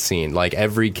that scene.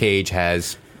 Every cage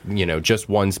has just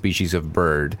one species of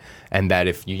bird, and that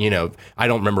if I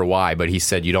don't remember why, but he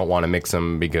said you don't want to mix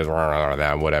them because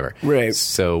whatever. Right.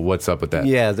 So what's up with that?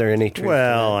 Yeah, are there any truth?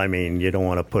 Well, I mean, you don't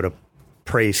want to put a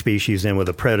prey species in with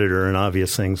a predator and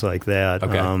obvious things like that.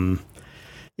 Okay.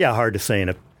 Hard to say in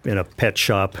a pet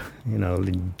shop.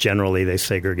 Generally they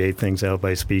segregate things out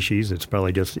by species. It's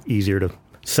probably just easier to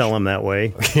sell them that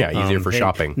way. Yeah, easier for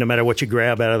shopping. No matter what you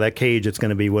grab out of that cage, it's going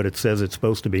to be what it says it's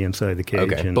supposed to be inside the cage.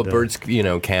 Okay, And, but birds,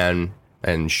 can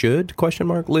and should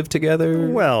live together.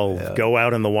 Well, go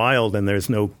out in the wild and there's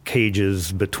no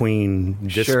cages between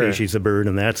this Sure. species of bird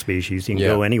and that species. You can Yeah.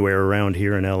 go anywhere around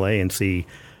here in L.A. and see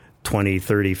 20,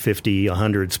 30, 50,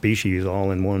 100 species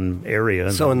all in one area.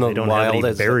 And So in the they don't wild, have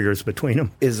any barriers between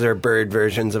them. Is there bird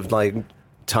versions of like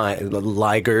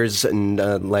ligers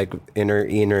and like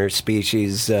inner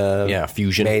species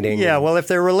fusion mating? Yeah, well, if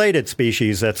they're related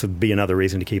species, that would be another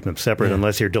reason to keep them separate,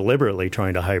 unless you're deliberately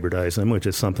trying to hybridize them, which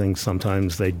is something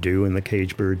sometimes they do in the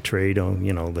cage bird trade.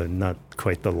 The not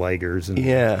quite the ligers.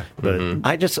 But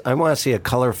I want to see a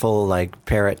colorful like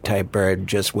parrot type bird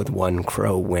just with one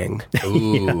crow wing.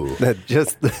 Ooh. well,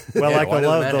 like why doesn't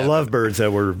that the happen? lovebirds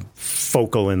that were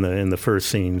focal in the first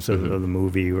scenes of the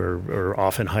movie are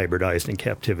often hybridized in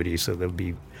captivity, so there'll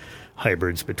be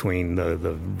hybrids between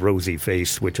the rosy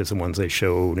face, which is the ones they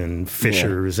showed, and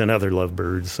fishers and other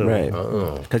lovebirds. So. Right.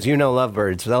 Because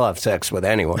lovebirds, they'll have sex with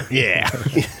anyone. Yeah.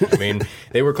 I mean,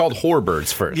 they were called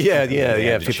whorebirds first. Yeah.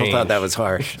 to People change. thought that was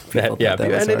harsh. People Yeah, thought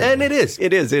that was harsh. and it is.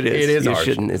 It is. It is You harsh.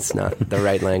 shouldn't. It's not the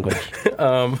right language.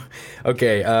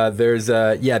 Okay, there's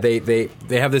they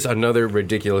have this another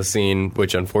ridiculous scene,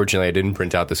 which unfortunately I didn't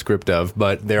print out the script of,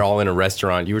 but they're all in a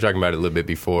restaurant. You were talking about it a little bit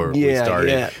before we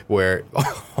started, where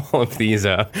all of these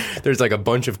there's like a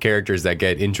bunch of characters that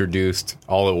get introduced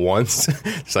all at once.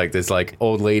 It's like this like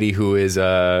old lady who is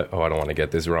I don't want to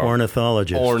get this wrong.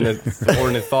 Ornithologist.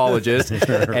 Ornithologist,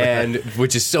 and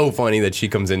which is so funny that she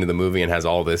comes into the movie and has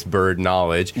all this bird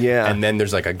knowledge. Yeah. And then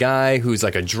there's like a guy who's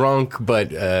like a drunk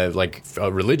but like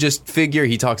a religious figure.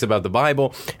 He talks about the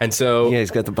Bible, and so Yeah,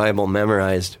 he's got the Bible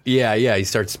memorized. yeah, he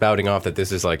starts spouting off that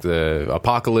this is like the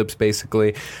apocalypse,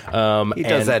 basically. He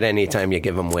does that anytime you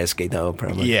give him whiskey, though,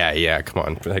 probably. Yeah, come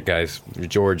on. That guy's,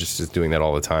 George is just doing that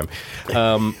all the time.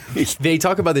 They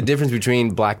talk about the difference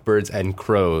between blackbirds and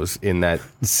crows in that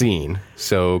scene.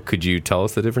 So could you tell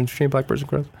us the difference between blackbirds and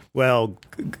crows? Well,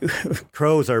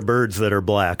 crows are birds that are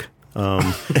black.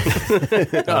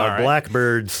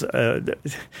 Blackbirds,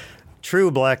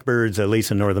 true blackbirds, at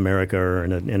least in North America, are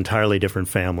in an entirely different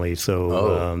family.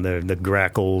 So the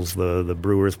grackles, the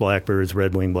brewer's blackbirds,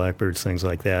 red-winged blackbirds, things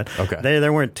like that. Okay.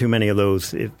 There weren't too many of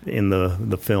those in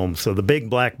the film. So the big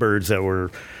blackbirds that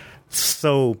were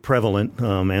so prevalent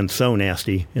and so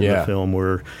nasty in the film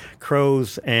were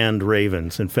crows and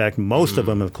ravens. In fact, most of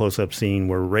them in the close-up scene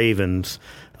were ravens.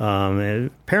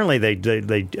 And apparently,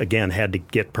 they again had to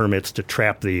get permits to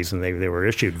trap these, and they were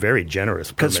issued very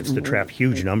generous permits to trap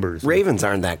huge numbers. Ravens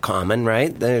aren't that common,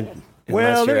 right? Unless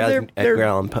Well, you're Edgar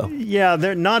Allan Poe. Yeah,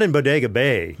 they're not in Bodega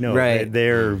Bay. No, Right.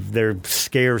 They're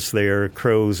scarce there.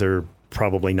 Crows are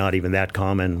probably not even that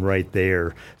common right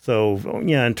there. So,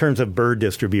 yeah, in terms of bird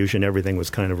distribution, everything was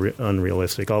kind of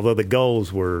unrealistic, although the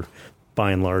gulls were,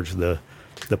 by and large, the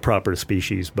proper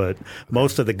species. But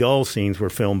most of the gull scenes were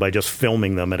filmed by just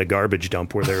filming them at a garbage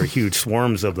dump where there are huge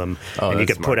swarms of them, and you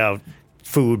could put out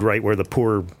food right where the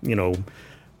poor,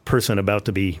 person about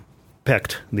to be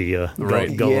pecked, the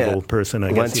gullible person, I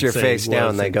guess. Once you're face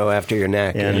down, they go after your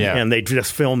neck. And they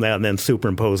just film that and then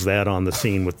superimpose that on the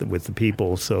scene with the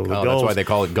people. So the gulls, that's why they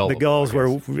call it gullible. The gulls were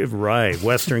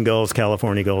Western gulls,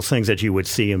 California gulls, things that you would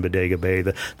see in Bodega Bay.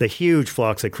 The huge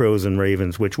flocks of crows and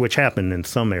ravens, which happen in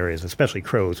some areas, especially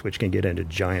crows, which can get into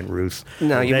giant roosts.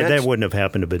 Now, that wouldn't have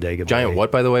happened to Bodega Bay. Giant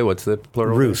what, by the way? What's the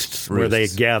plural? Roosts, where they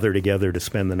gather together to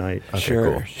spend the night.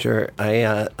 Okay, sure.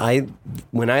 I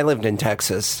when I lived in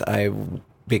Texas, I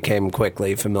became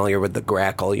quickly familiar with the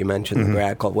grackle. You mentioned the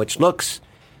grackle, which looks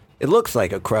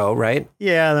like a crow, right?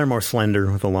 Yeah, they're more slender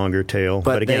with a longer tail,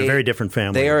 but again, very different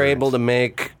family. They are able to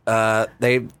make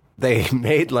they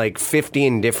made like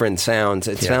 15 different sounds.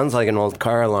 It sounds like an old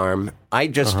car alarm.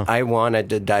 I wanted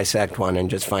to dissect one and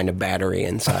just find a battery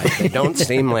inside. They don't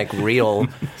seem like real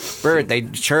bird. They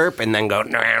chirp and then go.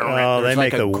 Oh, they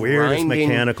make the weirdest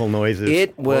mechanical noises.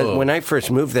 It was when I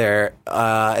first moved there.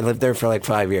 I lived there for like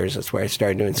 5 years. That's where I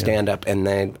started doing stand up. And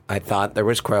then I thought there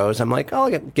was crows. I'm like,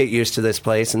 I'll get used to this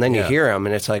place. And then you hear them,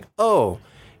 and it's like, oh,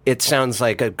 it sounds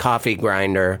like a coffee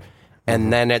grinder.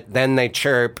 And then they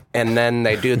chirp, and then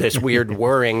they do this weird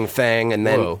whirring thing, and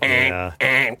then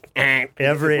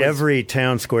every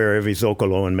town square, every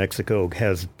Zocalo in Mexico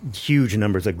has huge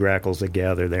numbers of grackles that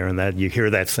gather there, and that you hear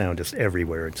that sound just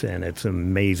everywhere. It's an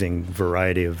amazing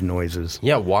variety of noises.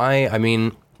 Yeah, why? I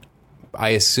mean, I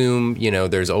assume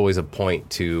there's always a point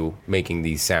to making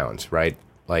these sounds, right?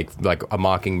 Like a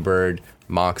mockingbird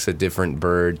mocks a different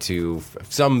bird to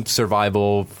some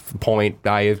survival point,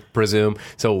 I presume.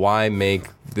 So why make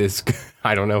this,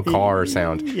 I don't know, car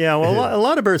sound? Yeah, well, a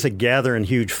lot of birds that gather in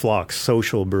huge flocks,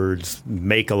 social birds,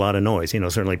 make a lot of noise.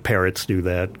 Certainly parrots do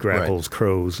that, grackles,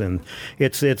 crows, and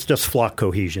it's just flock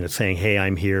cohesion. It's saying, hey,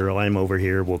 I'm here, I'm over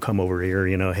here, we'll come over here,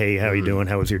 hey, how you doing,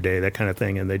 how was your day, that kind of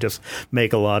thing. And they just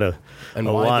make a lot of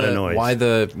noise. Why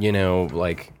the,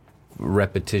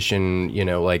 repetition,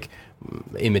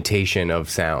 imitation of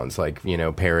sounds, like,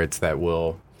 parrots that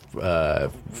will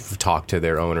talk to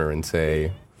their owner and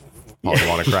say, I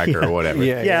want a cracker or whatever.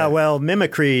 Yeah, well,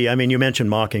 mimicry, I mean, you mentioned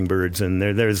mockingbirds, and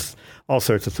there's all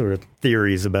sorts of sort of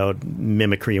theories about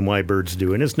mimicry and why birds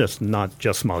do it. And it's just not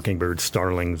just mockingbirds,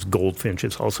 starlings,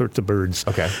 goldfinches, all sorts of birds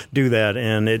do that.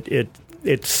 And it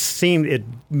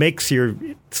makes your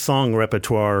song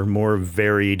repertoire more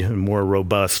varied and more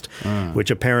robust,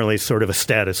 which apparently is sort of a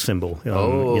status symbol.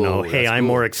 Hey, I'm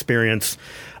more experienced.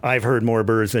 I've heard more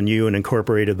birds than you and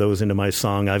incorporated those into my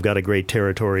song. I've got a great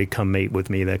territory. Come mate with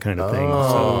me, that kind of thing.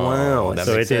 Wow. That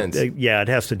makes sense. It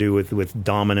has to do with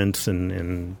dominance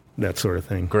and that sort of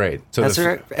thing. Great. So has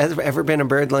there ever been a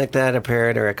bird like that, a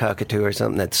parrot or a cockatoo or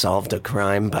something, that solved a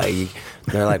crime by,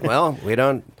 they're like, well, we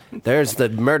don't, there's the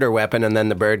murder weapon, and then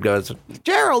the bird goes,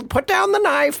 Gerald, put down the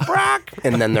knife, Brock.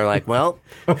 And then they're like, well,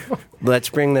 let's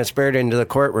bring this bird into the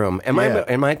courtroom. Am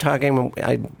I talking,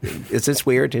 is this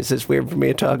weird? Is this weird for me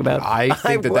to talk about? I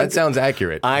think that sounds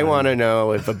accurate. I want to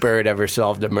know if a bird ever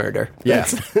solved a murder.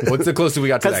 Yes. What's the closest we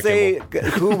got to that,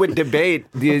 Kimball? Who would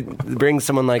debate, bring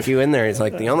someone like you in there? He's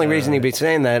like, the only reason he'd be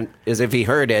saying that is if he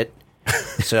heard it.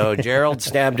 So Gerald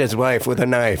stabbed his wife with a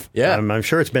knife. Yeah. I'm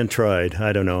sure it's been tried.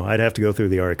 I don't know. I'd have to go through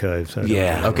the archives.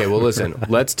 Okay, well, listen,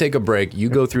 let's take a break. You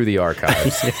go through the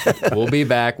archives. We'll be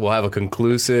back. We'll have a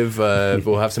conclusive,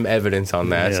 we'll have some evidence on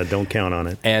that. Yeah, don't count on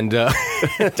it. And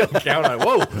don't count on it.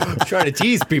 Whoa, I'm trying to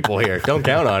tease people here. Don't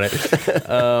count on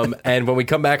it. And when we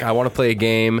come back, I want to play a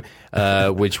game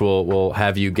which will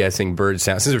have you guessing bird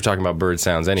sounds. Since we're talking about bird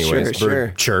sounds anyways.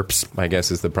 Bird chirps, I guess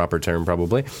is the proper term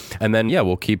probably. And then,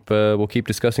 we'll keep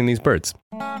discussing these birds.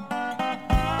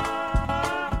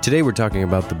 Today we're talking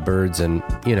about the birds, and,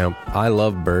 I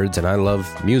love birds and I love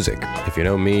music. If you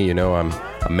know me, you know I'm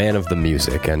a man of the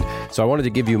music. And so I wanted to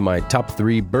give you my top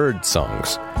 3 bird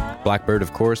songs. Blackbird,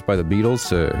 of course, by the Beatles,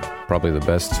 probably the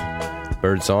best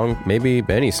bird song, maybe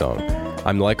any song.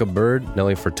 I'm Like a Bird,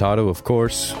 Nelly Furtado, of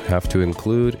course, have to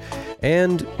include.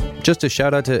 And just a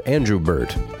shout out to Andrew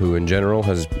Bird, who in general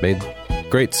has made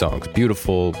great songs,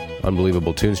 beautiful,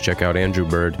 unbelievable tunes. Check out Andrew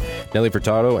Bird, Nelly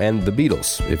Furtado, and the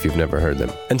Beatles, if you've never heard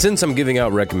them. And since I'm giving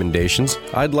out recommendations,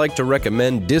 I'd like to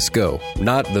recommend disco,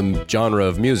 not the genre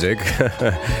of music,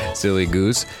 silly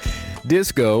goose.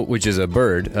 Disco, which is a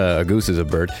bird, a goose is a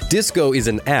bird. Disco is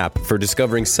an app for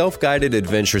discovering self-guided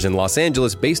adventures in Los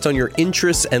Angeles based on your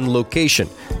interests and location.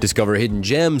 Discover hidden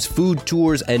gems, food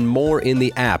tours, and more in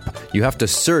the app. You have to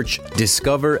search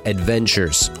Discover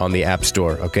Adventures on the App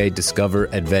Store, okay? Discover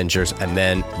Adventures, and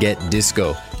then get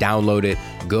Disco. Download it.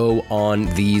 Go on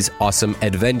these awesome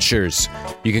adventures.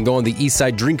 You can go on the East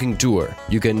Side Drinking Tour.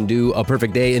 You can do a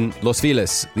perfect day in Los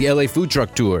Feliz, the LA Food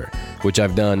Truck Tour, which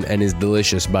I've done and is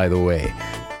delicious, by the way.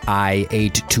 I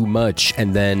ate too much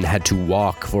and then had to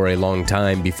walk for a long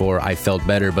time before I felt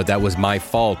better, but that was my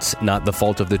fault, not the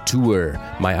fault of the tour.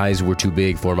 My eyes were too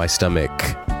big for my stomach.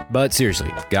 But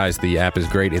seriously, guys, the app is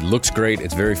great. It looks great.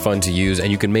 It's very fun to use,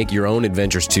 and you can make your own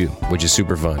adventures too, which is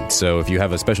super fun. So if you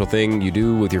have a special thing you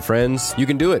do with your friends, you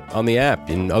can do it on the app,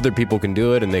 and other people can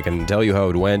do it, and they can tell you how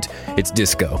it went. It's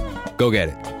Disco. Go get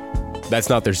it. That's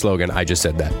not their slogan. I just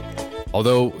said that.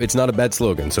 Although, it's not a bad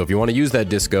slogan, so if you want to use that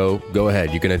Disco, go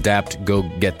ahead. You can adapt, go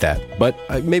get that. But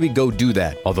maybe go do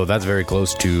that. Although that's very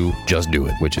close to Just Do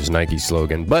It, which is Nike's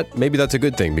slogan. But maybe that's a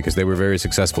good thing, because they were very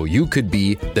successful. You could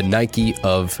be the Nike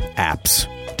of apps,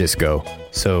 Disco.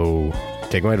 So,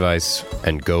 take my advice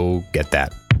and go get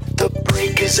that. The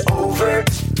break is over.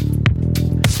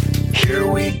 Here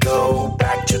we go,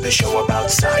 back to the show about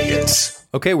science.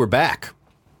 Okay, we're back.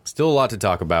 Still a lot to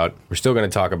talk about. We're still going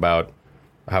to talk about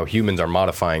how humans are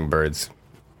modifying birds,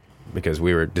 because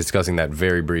we were discussing that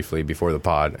very briefly before the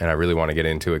pod, and I really want to get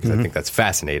into it because I think that's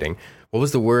fascinating. What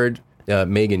was the word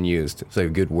Megan used? It's like a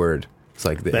good word. It's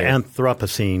like the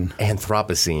Anthropocene.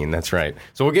 Anthropocene, that's right.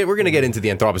 So we're going to get into the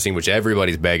Anthropocene, which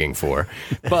everybody's begging for.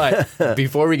 But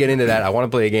before we get into that, I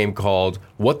want to play a game called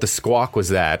What the Squawk Was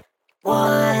That?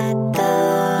 What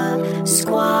the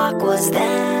squawk was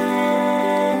that?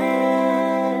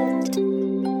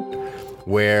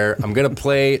 Where I'm going to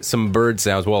play some bird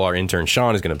sounds. Well, our intern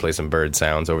Sean is going to play some bird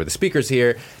sounds over the speakers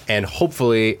here, and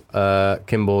hopefully,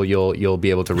 Kimball, you'll be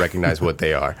able to recognize what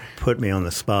they are. Put me on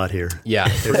the spot here. Yeah,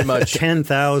 pretty much.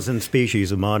 10,000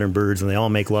 species of modern birds, and they all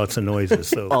make lots of noises.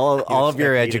 So all of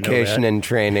your education and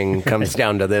training comes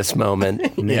down to this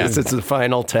moment. Yes, it's the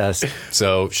final test.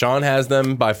 So Sean has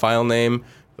them by file name.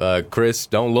 Chris,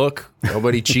 don't look.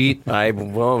 Nobody cheat. I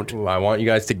won't. I want you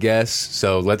guys to guess.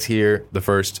 So let's hear the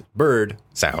first bird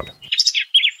sound.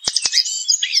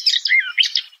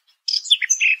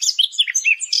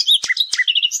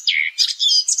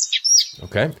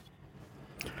 Okay.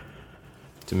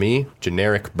 To me,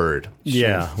 generic bird.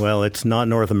 Yeah, well, it's not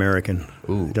North American.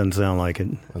 Ooh. It doesn't sound like it.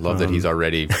 I love that he's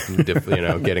already,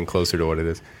 getting closer to what it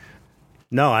is.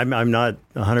 No, I'm not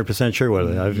 100% sure what it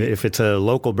is. If it's a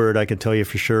local bird, I can tell you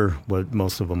for sure what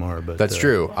most of them are. But That's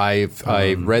true. I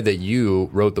read that you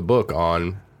wrote the book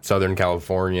on Southern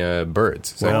California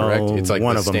birds. Is that correct? It's like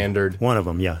one the of them. standard. One of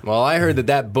them, yeah. Well, I heard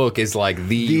that book is like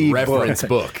the reference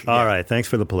book. All right, thanks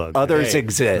for the plug. Others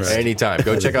exist. Anytime.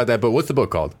 Go check out that book. What's the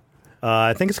book called?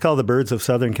 I think it's called The Birds of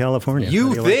Southern California. You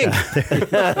How do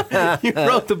think? like You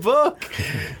wrote the book.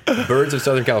 Birds of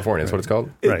Southern California. That's what it's called?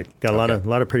 Right. Got a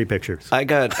lot of pretty pictures. I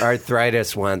got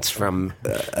arthritis once from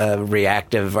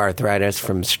reactive arthritis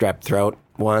from strep throat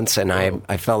once, and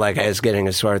I felt like I was getting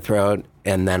a sore throat,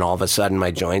 and then all of a sudden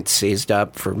my joints seized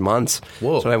up for months.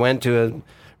 Whoa. So I went to a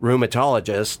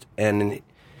rheumatologist, and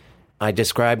I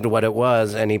described what it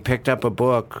was, and he picked up a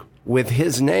book with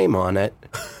his name on it.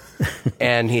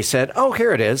 And he said, "Oh,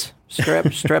 here it is.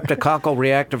 Streptococcal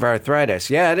reactive arthritis.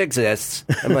 Yeah, it exists."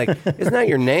 I'm like, "Isn't that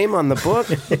your name on the book?"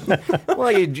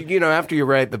 Well, you know, after you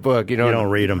write the book, you don't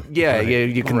read them. Yeah,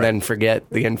 you can then forget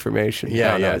the information.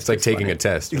 Yeah, No, it's like taking funny. a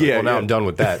test. Yeah, Well, now yeah. I'm done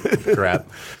with that crap.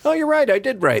 Oh, you're right. I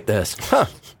did write this. Huh.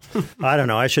 I don't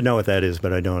know. I should know what that is,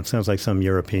 but I don't. It sounds like some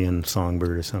European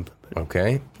songbird or something.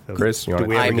 Okay. Chris, you want Do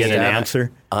we to... ever get an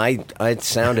answer? It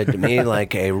sounded to me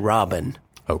like a robin.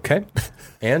 Okay.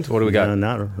 And what do we got? No,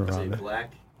 not a robin.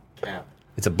 Black cap.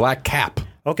 It's a black cap.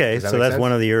 Okay, Does that so make that's sense?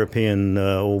 one of the European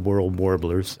Old World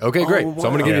warblers. Okay, great. Oh, So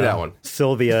I'm going to give you that one.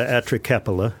 Sylvia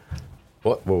atricephala.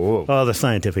 What? Whoa. Oh, the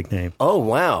scientific name. Oh,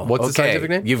 wow. What's the Okay. scientific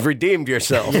name? You've redeemed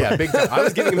yourself. Yeah, big time. I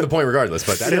was giving him the point regardless,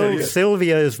 but that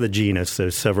Sylvia is the genus.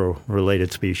 There's several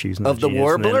related species in Of the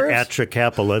genus. And then warblers?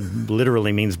 atricephala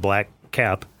literally means black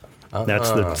cap. That's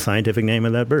the scientific name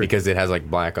of that bird. because it has like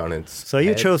black on its So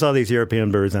you head. chose all these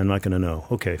European birds. I'm not going to know.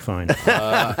 Okay, fine.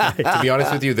 To be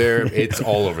honest with you, it's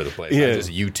all over the place. I just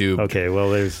YouTube. Okay, well,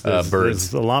 there's birds.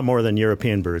 there's a lot more than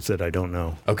European birds that I don't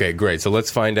know. Okay, great. So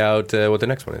let's find out what the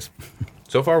next one is.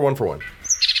 So far, 1 for 1.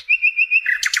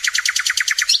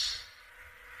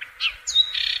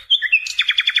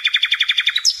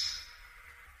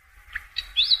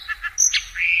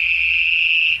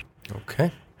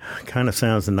 Okay. Kind of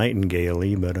sounds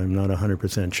nightingale-y, but I'm not 100%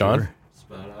 sure. Sean?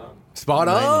 Spot on. Spot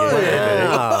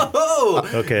on. Oh,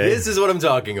 Okay. This is what I'm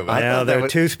talking about. Now, there are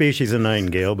two species of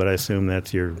nightingale, but I assume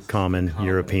that's your common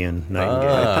European nightingale.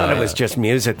 I thought it was just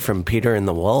music from Peter and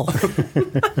the Wolf.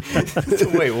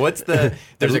 Wait, what's the...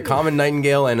 There's a common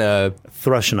nightingale and a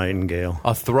Thrush nightingale,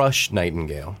 thrush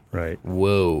nightingale. right.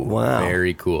 Whoa. Wow.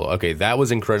 Very cool. Okay, that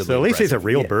was incredibly So at least these are impressive.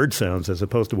 real bird sounds as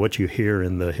opposed to what you hear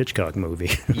in the Hitchcock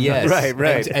movie. Yes.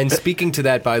 Right. And speaking to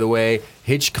that, by the way,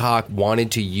 Hitchcock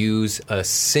wanted to use a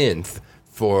synth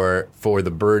for the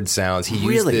bird sounds. He used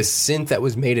Really? this synth that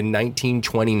was made in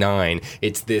 1929.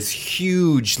 It's this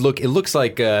huge look. It looks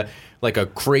like a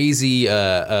crazy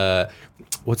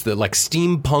what's the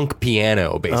steampunk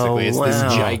piano basically. Oh, It's this wow.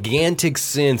 gigantic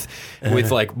synth with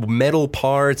like metal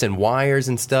parts and wires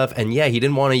and stuff. And yeah, he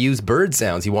didn't want to use bird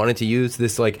sounds. He wanted to use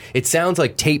this it sounds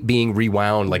like tape being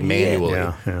rewound manually.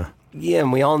 Yeah. Yeah,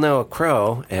 and we all know a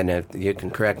crow, and if you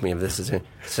can correct me if this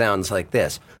sounds like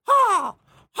this.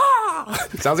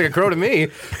 It sounds like a crow to me.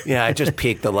 Yeah, I just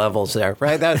peaked the levels there,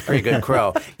 right? That was a pretty good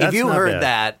crow. If That's you not heard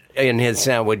bad. that in his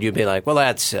sound, would you be like, well,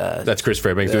 that's Chris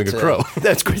Fairbanks doing a crow.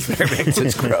 That's Chris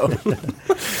Fairbanks' crow.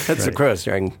 That's the crow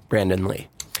starring Brandon Lee.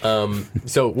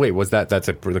 So wait, that's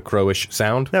the crowish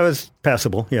sound? That was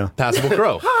passable, yeah. Passable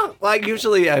crow. Well,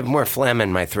 usually I have more phlegm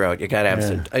in my throat. You got to have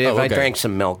some. If I okay. drank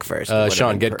some milk first. it would've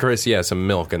Sean, been get Chris, some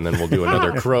milk, and then we'll do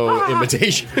another crow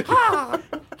imitation.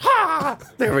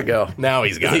 There we go. Now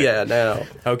he's got it. Yeah, now.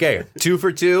 Okay, 2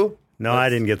 for 2. No, I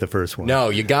didn't get the first one. No,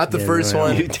 you got the first well,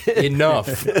 one. you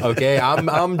Enough. Okay,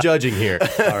 I'm judging here.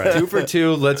 All right. 2 for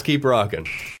 2. Let's keep rocking.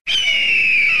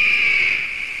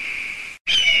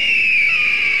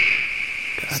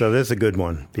 So this is a good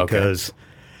one because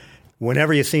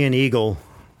whenever you see an eagle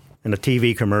in a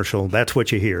TV commercial, that's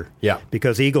what you hear. Yeah.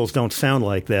 Because eagles don't sound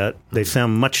like that. They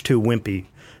sound much too wimpy.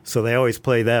 So they always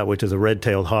play that, which is a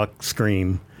red-tailed hawk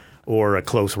scream or a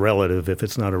close relative if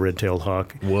it's not a red-tailed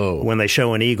hawk. Whoa. When they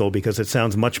show an eagle because it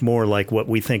sounds much more like what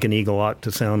we think an eagle ought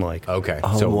to sound like. Okay,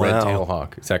 Oh, so wow. red-tailed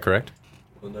hawk. Is that correct?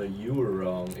 Well, no, you were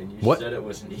wrong, and you What? said it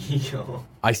was an eagle.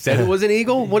 I said it was an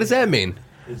eagle? What does that mean?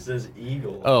 It says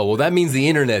eagle. Oh, well, that means the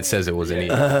internet says it was an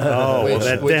eagle. Oh, well,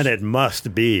 Which- then it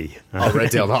must be. A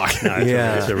red-tailed hawk.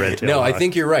 It's a red-tailed No, hawk. I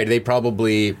think you're right. They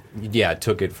probably,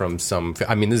 took it from some...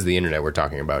 I mean, this is the internet we're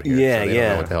talking about here. Yeah, so they yeah. don't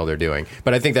know what the hell they're doing.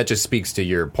 But I think that just speaks to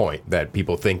your point, that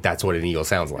people think that's what an eagle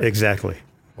sounds like. Exactly.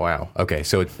 Wow. Okay.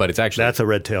 So, but it's actually That's a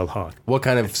red-tailed hawk. what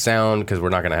kind of sound? Because we're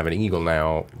not going to have an eagle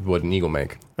now. What an eagle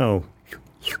make? Oh,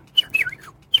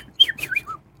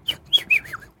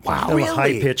 Wow. Really?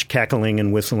 high-pitched cackling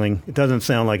and whistling. It doesn't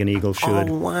sound like an eagle should.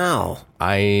 Oh, wow.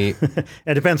 I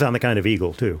It depends on the kind of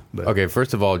eagle, too. But okay.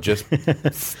 First of all, just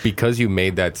because you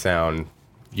made that sound,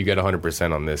 you get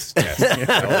 100% on this test.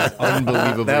 That was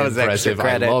unbelievably That was extra impressive.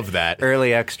 credit. I love that.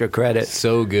 Early extra credit.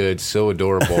 So good, so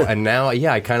adorable. And now,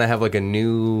 yeah, I kind of have like a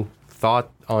new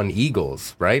thought on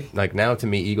eagles, right? Like now to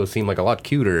me, eagles seem like a lot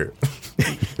cuter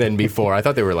than before. I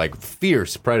thought they were like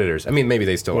fierce predators. I mean, maybe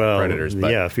they still are predators,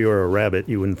 but yeah, if you were a rabbit,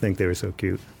 you wouldn't think they were so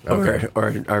cute. okay.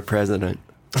 Or our president.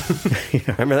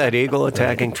 Remember that eagle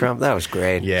attacking Trump? That was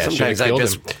great. Yeah, sometimes I should've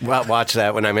just watch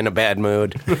that when I'm in a bad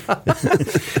mood.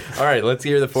 All right, let's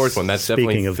hear the fourth one. That's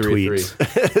Speaking definitely of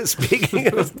 3-3. Speaking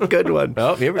of good one.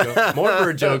 Oh, here we go. More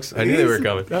bird jokes. I knew they were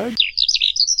coming.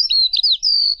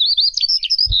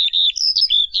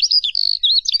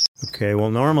 Okay, well,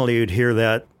 normally you'd hear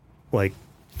that like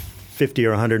 50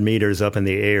 or 100 meters up in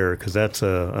the air, because that's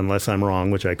unless I'm wrong,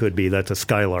 which I could be, that's a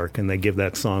skylark, and they give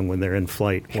that song when they're in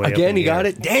flight. Way up Again, in the you got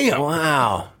air. it? Damn.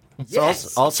 Wow. It's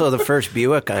Yes. also the first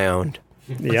Buick I owned.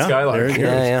 Yeah, Skylark. there it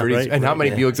Yeah, is. yeah. Pretty- Right, and how right.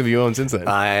 many Buicks have you owned since then?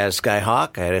 I had a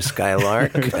Skyhawk. I had a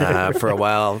Skylark. For a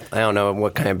while, I don't know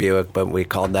what kind of Buick, but we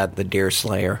called that the Deer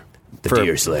Slayer.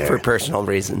 Deer Slayer. For personal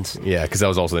reasons. Yeah, because that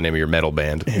was also the name of your metal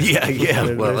band. Yeah,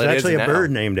 yeah. Well, There's it actually is a now. bird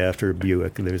named after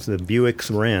Buick. There's the Buick's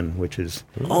wren, which is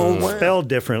Oh, wow. spelled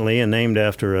differently and named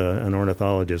after an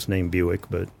ornithologist named Buick.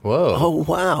 But Whoa. Oh,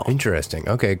 wow. Interesting.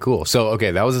 Okay, cool. So, okay,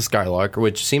 that was a skylark,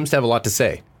 which seems to have a lot to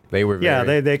say. They were yeah,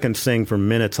 very... they can sing for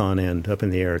minutes on end up in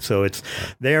the air. So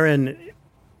they're in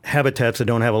habitats that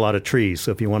don't have a lot of trees.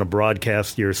 So if you want to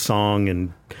broadcast your song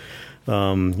and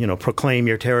proclaim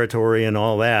your territory and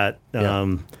all that,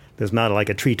 there's not like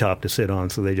a treetop to sit on.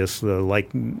 So they just like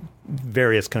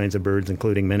various kinds of birds,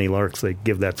 including many larks. They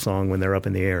give that song when they're up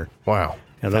in the air, Wow.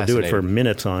 and they'll do it for Fascinating.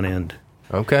 minutes on end.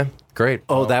 Okay, great.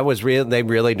 Oh, that was real. They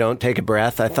really don't take a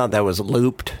breath. I thought that was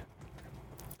looped.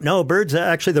 No, birds,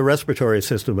 actually the respiratory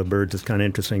system of birds is kind of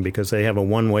interesting because they have a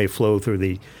one-way flow through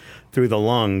the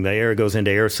lung. The air goes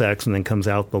into air sacs and then comes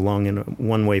out the lung in a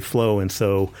one-way flow, and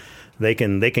so they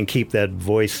can keep that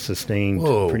voice sustained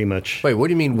Whoa. pretty much. Wait, what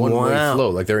do you mean one-way Wow. flow?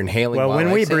 Like they're inhaling Well, while when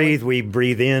we exhaling? breathe, we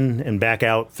breathe in and back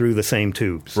out through the same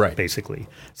tubes, Right. basically.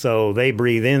 So they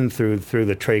breathe in through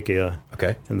the trachea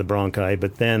Okay. and the bronchi,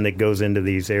 but then it goes into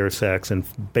these air sacs and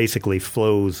basically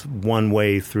flows one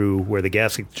way through where the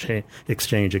gas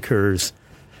exchange occurs,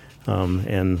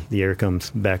 and the air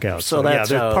comes back out. So that's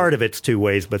there's part of it's two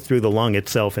ways, but through the lung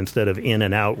itself, instead of in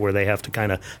and out where they have to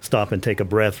kind of stop and take a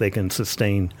breath, they can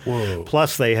sustain. Whoa.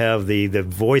 Plus, they have the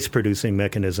voice-producing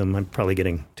mechanism. I'm probably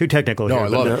getting too technical No, here. I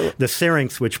but love it. The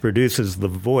syrinx, which produces the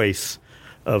voice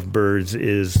of birds,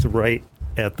 is right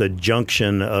at the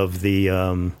junction of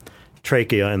the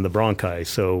trachea and the bronchi.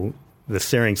 So the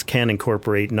syrinx can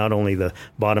incorporate not only the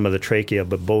bottom of the trachea,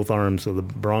 but both arms of the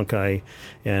bronchi,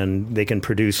 and they can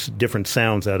produce different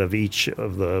sounds out of each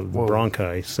of the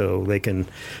bronchi. So they can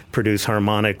produce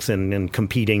harmonics and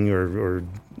competing or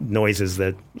noises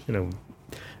that,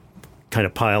 kind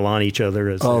of pile on each other.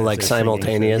 As Like they're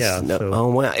simultaneous? singing. Yeah. No. So, Oh,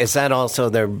 wow. Is that also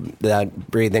that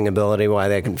breathing ability, why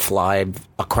they can fly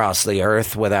across the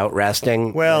earth without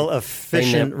resting? well,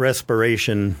 efficient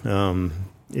respiration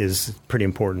is pretty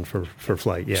important for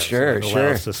flight. Yeah, Sure, so it sure.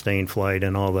 allows sustained flight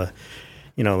and all the,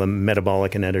 the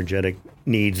metabolic and energetic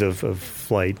needs of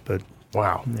flight. But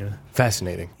Wow. Yeah.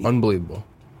 Fascinating. Unbelievable.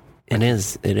 It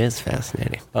is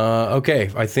fascinating. Okay,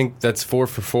 I think that's 4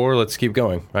 for 4. Let's keep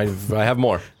going. I have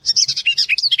more.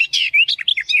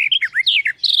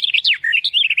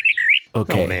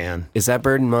 Okay. Oh, man. Is that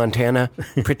bird in Montana?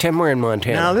 Pretend we're in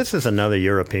Montana. now this is another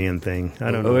European thing.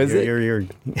 I don't know. is it? You're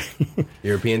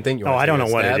European thing? You oh, wanna I don't take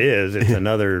know a what stab? it is. It's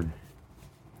another.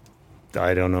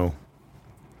 I don't know.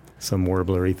 Some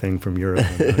warblery thing from Europe.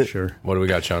 I'm not sure. What do we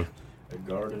got, Sean? A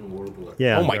garden warbler.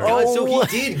 Yeah. Oh, my God. So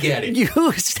he did get it.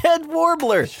 You said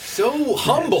warbler. So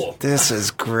humble. This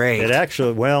is great. It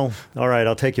actually, well, all right,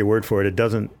 I'll take your word for it. It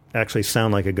doesn't actually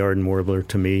sound like a garden warbler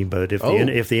to me, but if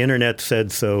if the internet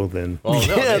said so, then Oh,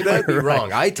 no, they might be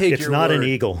wrong. I take it's your not word. an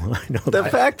eagle. I know The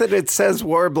that. fact that it says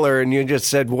warbler and you just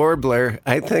said warbler,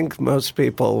 I think most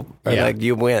people are Yeah. like,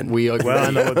 you win. We agree.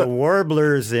 Well, and the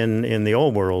warblers in the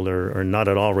old world are not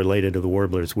at all related to the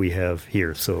warblers we have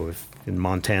here. So if in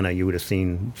Montana, you would have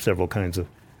seen several kinds of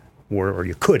or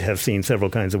you could have seen several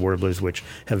kinds of warblers which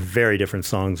have very different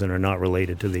songs and are not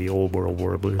related to the Old World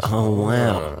warblers. Oh,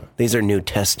 wow. These are New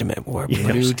Testament warblers.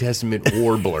 New Testament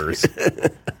warblers.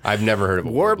 I've never heard of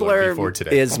a warbler before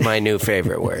today. Is my new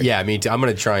favorite word. Yeah, me too. I'm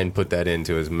going to try and put that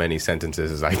into as many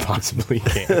sentences as I possibly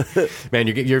can. Man,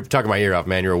 you're talking my ear off,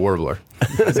 man. You're a warbler.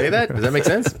 Did I say that? Does that make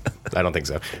sense? I don't think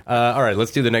so. All right,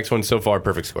 let's do the next one. So far,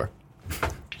 perfect score.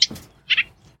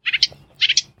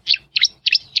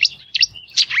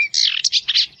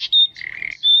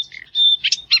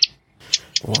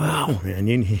 Wow. Man,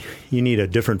 you need a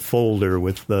different folder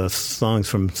with songs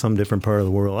from some different part of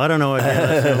the world. I don't know. Again,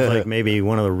 it sounds like maybe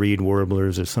one of the reed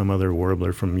warblers or some other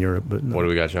warbler from Europe. But no. What do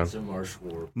we got, Sean? It's a marsh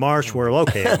warbler. Marsh warbler.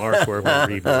 Okay, marsh warbler,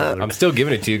 reed warbler. I'm still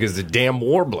giving it to you because it's a damn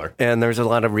warbler. And there's a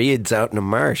lot of reeds out in the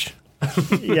marsh.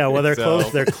 Yeah, well, they're So-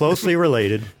 close. They're closely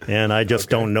related, and I just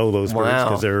don't know those birds Wow.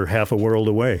 because they're half a world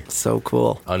away. So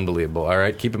cool. Unbelievable. All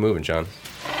right, keep it moving, Sean.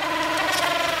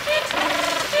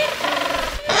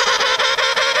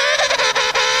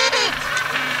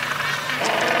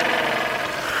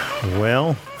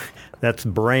 Well, that's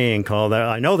braying call.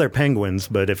 I know they're penguins,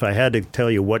 but if I had to tell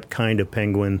you what kind of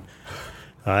penguin,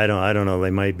 I don't know.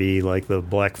 They might be like the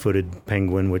black-footed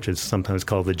penguin, which is sometimes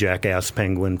called the jackass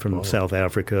penguin from South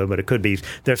Africa. But it could be.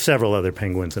 There's several other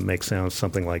penguins that make sounds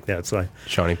something like that. So I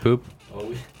Shawnee Poop.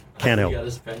 Oh, Can't I help. got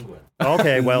his penguin.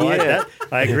 okay. Well, Yeah.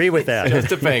 I agree with that.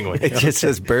 Just a penguin. It just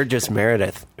says Burgess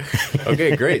Meredith.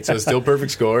 Okay, great. So still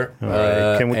perfect score. All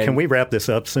right. Can and we wrap this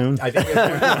up soon? I think we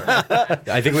have one more.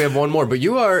 I think we have one more. But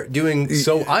you are doing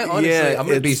so. I honestly, Yeah, I'm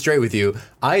going to be it's- straight with you.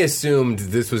 I assumed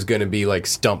this was going to be like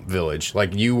Stump Village.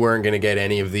 Like you weren't going to get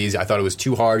any of these. I thought it was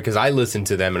too hard because I listened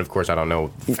to them, and of course I don't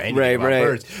know anything Right, about right.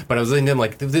 birds. But I was listening to them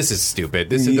like, this is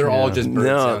stupid. They're all just bird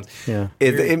No. sounds. Yeah.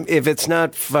 If it's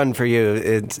not fun for you,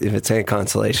 if it's any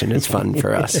consolation, it's fun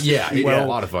for us. Yeah, it's a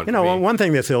lot of fun. You for know, me. one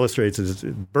thing this illustrates is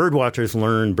bird watchers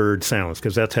learn bird sounds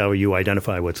because that's how you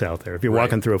identify what's out there. If you're Right.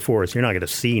 walking through a forest, you're not going to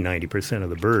see 90% of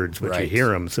the birds, but you Right. hear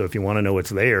them. So if you want to know what's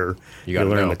there, You you gotta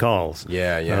learn know. the calls.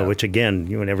 Yeah, yeah. Which again,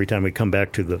 every time we come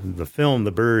back to the film,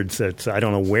 the birds, I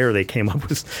don't know where they came up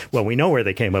with. Well, we know where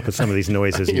they came up with some of these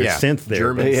noises. Your Yeah, synth there.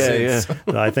 German but-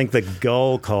 synths. I think the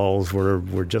gull calls were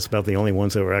just about the only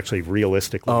ones that were actually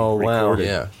realistically Oh, wow. recorded.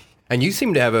 Yeah. And you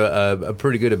seem to have a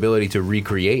pretty good ability to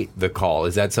recreate the call.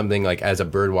 Is that something like as a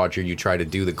bird watcher you try to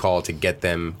do the call to get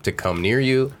them to come near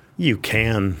you? You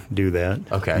can do that.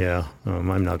 Okay. Yeah.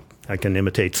 I'm not. I can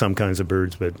imitate some kinds of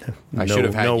birds, but I should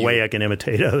have had no you- way I can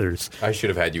imitate others. I should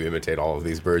have had you imitate all of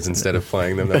these birds instead of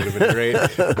playing them. That would have been great.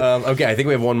 Okay, I think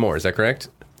we have one more. Is that correct?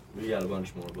 We got a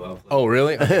bunch more, but I'll play. Oh,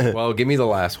 really? Okay, well, give me the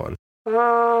last one.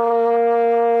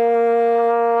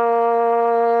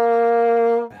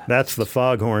 That's the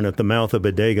foghorn at the mouth of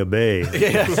Bodega Bay.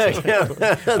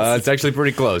 It's actually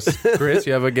pretty close. Chris,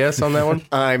 you have a guess on that one?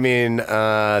 I mean,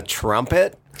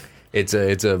 trumpet? It's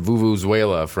a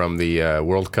Vuvuzuela from the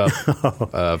World Cup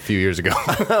a few years ago.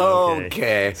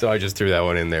 Okay. So I just threw that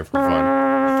one in there for fun. All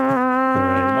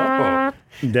right.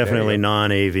 Definitely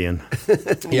non-avian.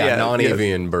 Yeah,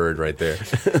 non-avian bird right there.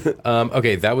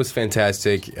 Okay, that was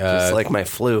fantastic. It's like my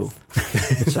flu.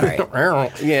 Sorry.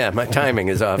 Yeah, my timing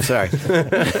is off. Sorry.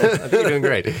 You're doing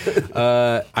great.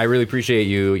 I really appreciate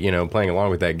you playing along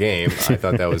with that game. I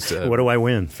thought that was What do I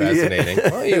win? fascinating.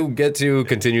 Well, you get to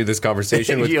continue this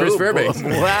conversation with Chris Fairbanks.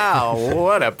 Wow,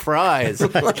 what a prize.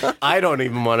 I don't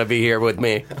even want to be here with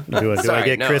me. Do I Sorry,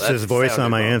 get no, Chris's that voice on sounded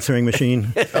my wrong. answering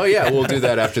machine? Oh, yeah, we'll do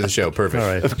that after the show. Perfect. All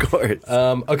right. Of course.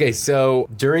 Okay, so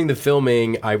during the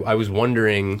filming, I was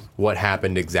wondering what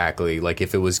happened exactly. Like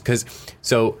if it was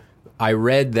so I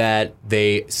read that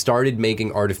they started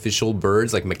making artificial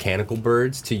birds, like mechanical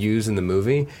birds, to use in the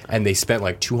movie, and they spent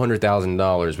like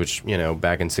 $200,000, which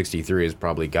back in '63 is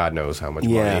probably God knows how much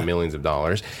Yeah. money, millions of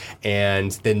dollars.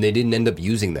 And then they didn't end up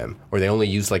using them, or they only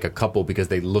used like a couple because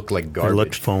they looked like garbage. They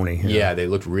looked phony. Yeah, they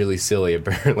looked really silly.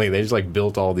 Apparently, they just like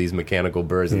built all these mechanical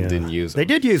birds and Yeah. didn't use them. They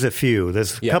did use a few.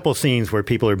 There's a Yeah. couple scenes where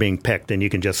people are being pecked, and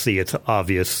you can just see it's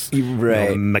obvious,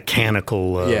 Right.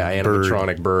 mechanical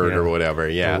animatronic bird Yeah. or whatever.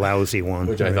 Yeah, A lousy one.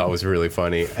 which I Right. thought was really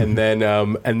funny. And then,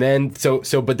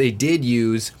 but they did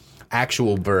use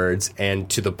actual birds, and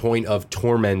to the point of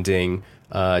tormenting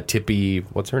Tippy.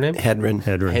 What's her name? Hedron.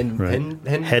 Hedron.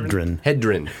 right. Hedron.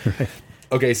 Hedron.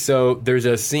 Okay, so there's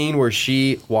a scene where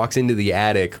she walks into the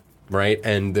attic, right,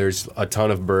 and there's a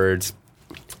ton of birds.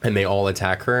 and they all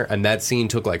attack her, and that scene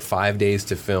took like 5 days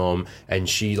to film, and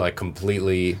she like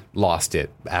completely lost it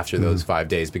after those 5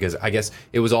 days, because I guess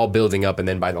it was all building up, and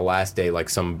then by the last day, like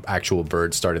some actual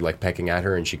birds started like pecking at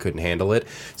her and she couldn't handle it.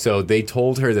 So they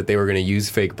told her that they were going to use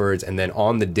fake birds, and then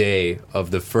on the day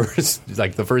of the first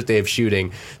day of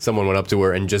shooting, someone went up to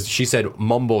her and she said,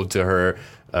 mumbled to her,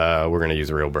 we're going to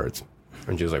use real birds.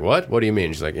 And she was like, what do you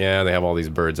mean? She's like, yeah, they have all these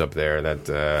birds up there that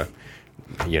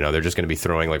they're just going to be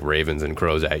throwing like ravens and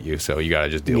crows at you, so you got to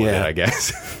just deal with it, I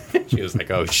guess. She was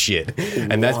like, oh shit.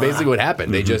 And that's basically what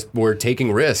happened. They just were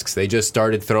taking risks. They just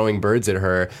started throwing birds at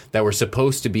her that were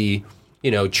supposed to be,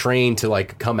 trained to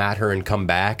like come at her and come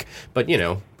back. But,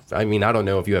 I mean, I don't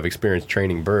know if you have experience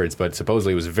training birds, but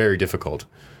supposedly it was very difficult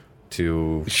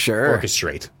to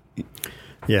orchestrate.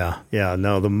 Yeah.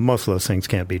 No, most of those things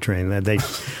can't be trained.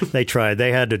 They tried.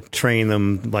 They had to train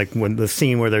them, like when the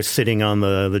scene where they're sitting on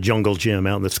the jungle gym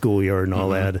out in the schoolyard and all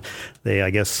that. They,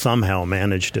 I guess, somehow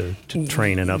managed to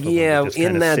train enough of them to just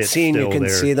in that scene you can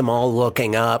there. see them all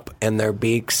looking up, and their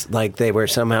beaks, like they were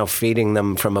somehow feeding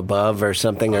them from above or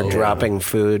something, or dropping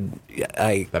food.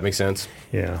 That makes sense.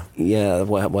 Yeah. Yeah.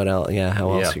 What else? Yeah.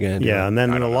 How else are you gonna do? Yeah, and then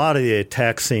a lot of the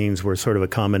attack scenes were sort of a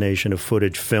combination of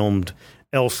footage filmed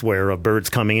elsewhere of birds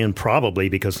coming in, probably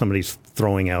because somebody's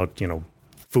throwing out,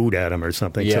 food at them or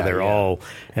something. So they're all,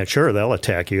 and sure, they'll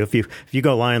attack you. If you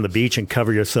go lie on the beach and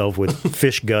cover yourself with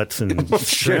fish guts and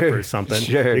shrimp or something,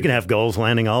 you can have gulls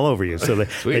landing all over you. So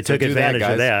they took advantage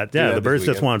of that. Yeah, the birds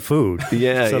just want food.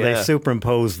 So they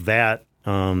superimposed that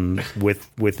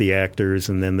with the actors,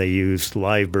 and then they used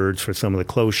live birds for some of the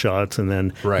close shots, and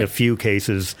then in a few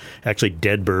cases actually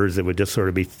dead birds that would just sort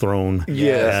of be thrown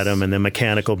at them, and then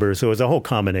mechanical birds. So it was a whole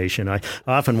combination. I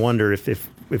often wonder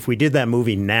if we did that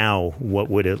movie now, what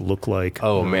would it look like?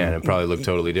 Oh man, it probably looked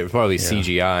totally different. Probably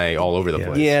CGI all over the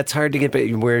place. Yeah, it's hard to get, but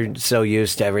we're so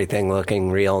used to everything looking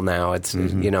real now. It's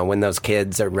when those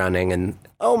kids are running and,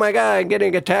 oh my God, I'm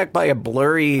getting attacked by a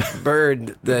blurry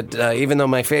bird that even though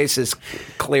my face is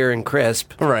clear and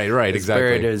crisp. Right, exactly.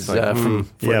 Bird is from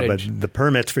footage. But the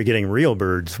permits for getting real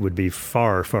birds would be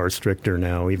far, far stricter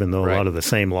now, even though a lot of the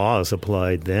same laws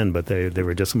applied then, but they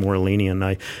were just more lenient.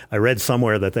 I read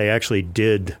somewhere that they actually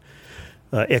did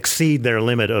exceed their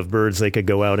limit of birds they could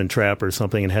go out and trap or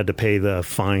something, and had to pay the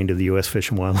fine to the U.S.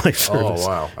 Fish and Wildlife Service. Oh,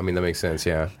 wow. I mean, that makes sense,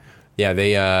 yeah. Yeah,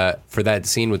 they for that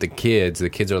scene with the kids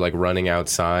are like running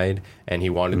outside, and he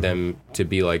wanted them to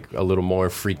be like a little more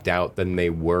freaked out than they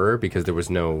were, because there was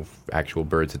no actual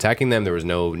birds attacking them. There was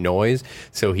no noise.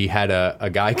 So he had a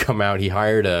guy come out. He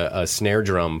hired a snare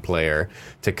drum player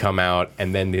to come out,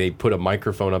 and then they put a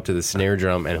microphone up to the snare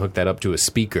drum and hooked that up to a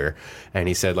speaker. And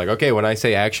he said, like, okay, when I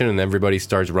say action and everybody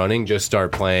starts running, just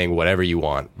start playing whatever you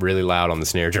want, really loud on the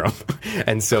snare drum.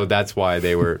 And so that's why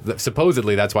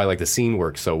supposedly that's why like the scene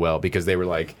worked so well, because they were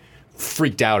like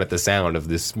freaked out at the sound of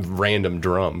this random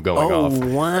drum going off.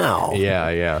 Oh, wow.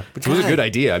 Yeah. Which was a good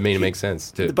idea. I mean, it makes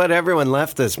sense. But everyone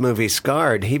left this movie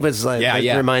scarred. He was like,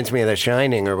 it reminds me of The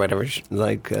Shining or whatever.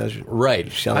 Like,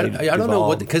 right. I don't know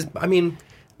what, because, I mean,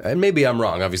 and maybe I'm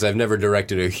wrong. Obviously, I've never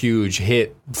directed a huge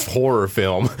hit horror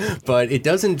film, but it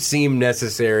doesn't seem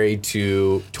necessary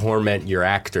to torment your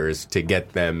actors to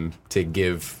get them to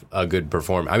give a good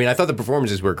performance. I mean, I thought the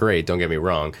performances were great, don't get me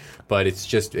wrong, but it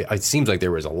seems like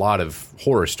there was a lot of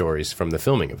horror stories from the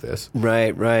filming of this.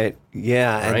 Right.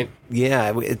 Yeah. Right?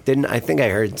 It didn't. I think I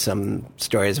heard some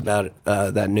stories about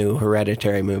that new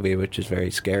Hereditary movie, which is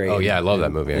very scary. Oh, yeah, I love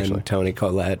that movie, actually. And Toni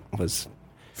Collette was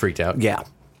freaked out. Yeah.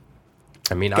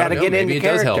 I mean, gotta I don't know. get Maybe into it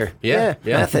does character. help. Yeah.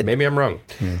 Method. Maybe I'm wrong.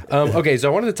 Okay, so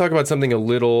I wanted to talk about something a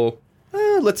little,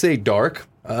 let's say, dark,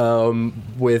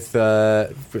 with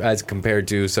as compared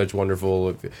to such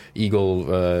wonderful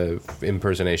eagle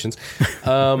impersonations.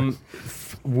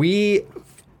 We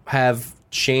have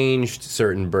changed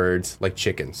certain birds, like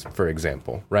chickens, for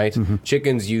example, right?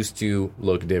 Chickens used to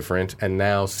look different, and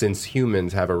now since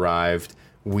humans have arrived,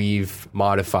 we've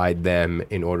modified them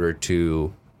in order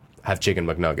to have chicken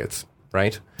McNuggets,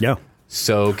 right? Yeah.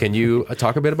 So can you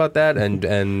talk a bit about that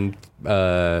and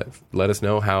let us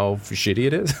know how shitty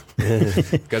it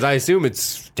is? Because I assume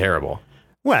it's terrible.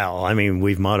 Well, I mean,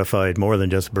 we've modified more than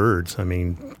just birds. I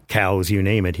mean, cows, you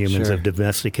name it. Humans have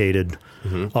domesticated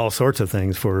all sorts of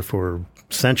things for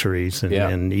centuries,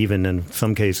 and even in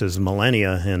some cases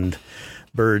millennia, and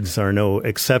birds are no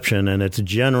exception. And it's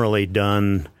generally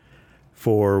done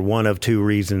for one of two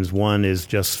reasons. One is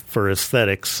just for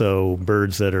aesthetics. So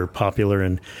birds that are popular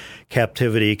in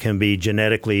captivity can be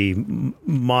genetically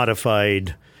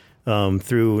modified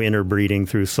through interbreeding,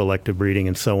 through selective breeding,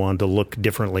 and so on, to look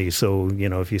differently. So,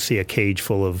 if you see a cage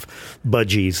full of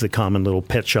budgies, the common little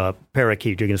pet shop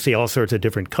parakeet, you're going to see all sorts of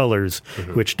different colors,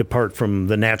 which depart from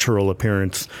the natural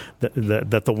appearance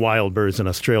that the wild birds in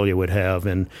Australia would have.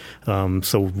 And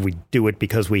so we do it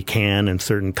because we can, and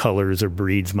certain colors or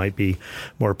breeds might be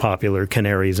more popular.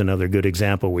 Canary is another good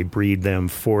example. We breed them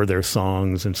for their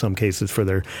songs, in some cases for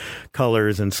their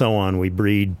colors, and so on. We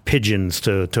breed pigeons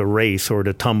to race or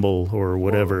to tumble or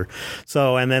whatever.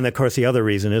 So, and then, of course, the other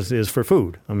reason is for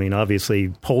food. I mean, obviously,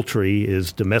 poultry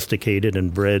is domesticated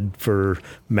and bred for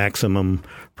maximum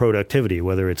productivity,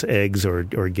 whether it's eggs or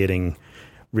getting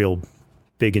real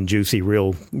big and juicy,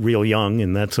 real young,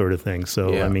 and that sort of thing.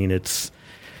 So, I mean, is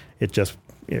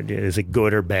it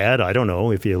good or bad? I don't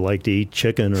know. If you like to eat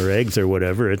chicken or eggs or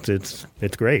whatever, it's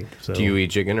great. So, do you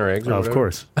eat chicken or eggs? Or of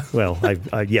course. Well,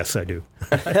 yes, I do.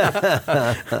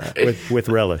 with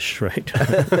relish, right?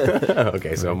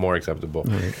 Okay, so more acceptable.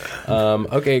 Right.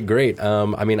 Okay, great.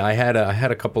 I mean, I had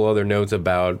a couple other notes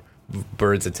about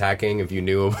birds attacking. If you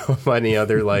knew of any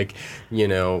other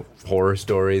horror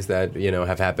stories that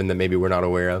have happened that maybe we're not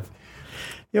aware of.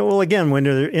 Yeah. Well, again, when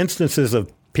there are instances of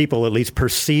people at least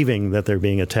perceiving that they're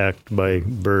being attacked by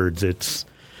birds,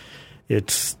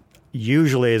 it's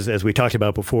usually, as we talked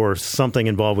about before, something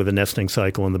involved with the nesting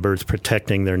cycle and the birds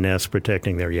protecting their nest,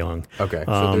 protecting their young. Okay,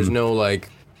 so there's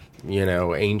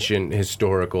no ancient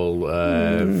historical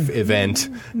event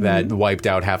that wiped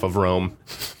out half of Rome.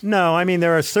 No, I mean,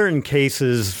 there are certain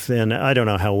cases, and I don't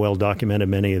know how well documented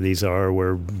many of these are,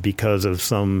 where because of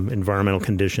some environmental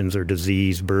conditions or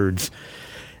disease, birds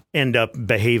end up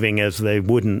behaving as they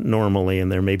wouldn't normally, and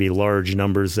there may be large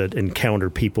numbers that encounter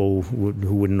people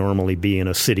who wouldn't normally be in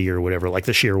a city or whatever, like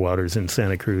the shearwaters in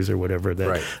Santa Cruz or whatever,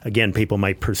 that, again, people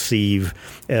might perceive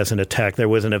as an attack. There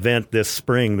was an event this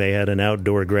spring. They had an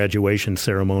outdoor graduation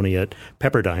ceremony at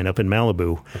Pepperdine up in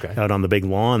Malibu, out on the big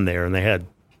lawn there, and they had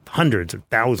hundreds of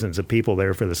thousands of people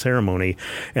there for the ceremony.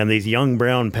 And these young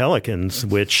brown pelicans,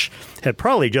 which had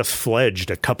probably just fledged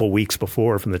a couple weeks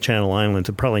before from the Channel Islands,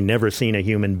 had probably never seen a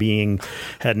human being,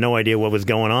 had no idea what was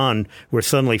going on, were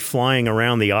suddenly flying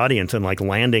around the audience and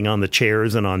landing on the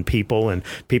chairs and on people. And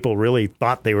people really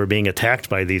thought they were being attacked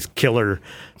by these killer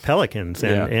pelicans.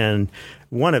 And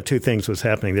one of two things was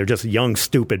happening. They're just young,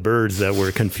 stupid birds that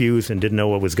were confused and didn't know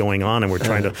what was going on and were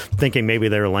thinking maybe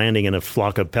they were landing in a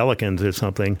flock of pelicans or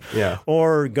something. Yeah.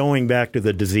 Or going back to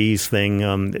the disease thing,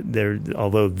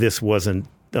 although this wasn't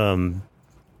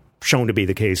shown to be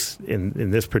the case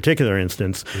in this particular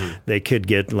instance, they could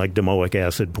get domoic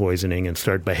acid poisoning and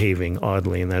start behaving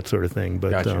oddly and that sort of thing.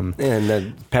 But and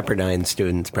the Pepperdine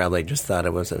students probably just thought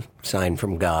it was a sign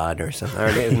from God or something.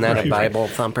 Isn't that a Bible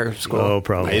thumper school? Oh,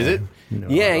 probably. Is it? No.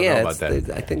 Yeah.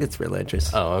 I think it's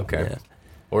religious. Oh, okay. Yeah.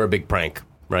 Or a big prank,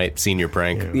 right? Senior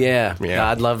prank. Yeah.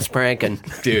 God loves pranking.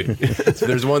 Dude, so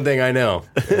there's one thing I know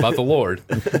about the Lord.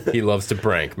 He loves to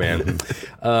prank, man.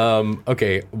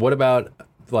 Okay, what about,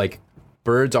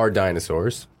 birds are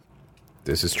dinosaurs?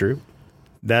 This is true?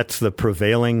 That's the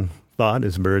prevailing thought,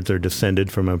 is birds are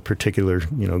descended from a particular,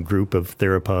 group of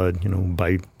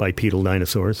theropod, bipedal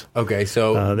dinosaurs. Okay,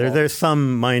 so there's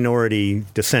some minority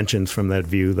dissensions from that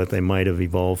view that they might have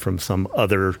evolved from some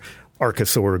other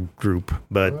archosaur group,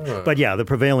 but yeah, the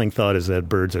prevailing thought is that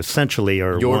birds essentially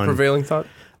are your prevailing thought.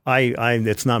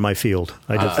 It's not my field.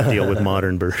 I just deal with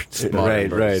modern birds.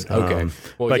 Right.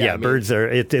 Okay. Birds are.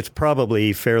 It's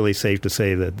probably fairly safe to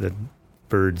say that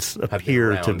birds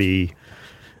appear to be,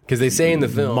 because they say in the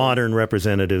film, modern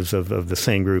representatives of the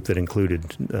same group that included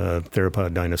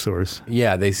theropod dinosaurs.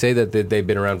 Yeah, they say that they've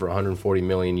been around for 140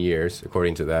 million years,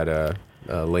 according to that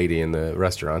lady in the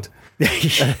restaurant.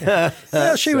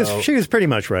 She was pretty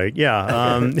much right.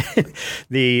 Yeah,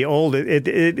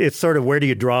 it's sort of, where do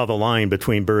you draw the line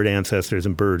between bird ancestors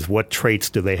and birds? What traits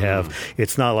do they have?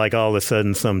 It's not like all of a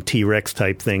sudden some T-Rex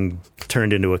type thing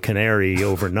turned into a canary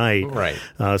overnight. Right.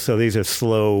 So these are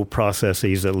slow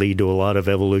processes that lead to a lot of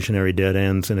evolutionary dead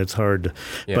ends, and it's hard.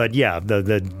 But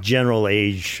the general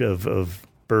age of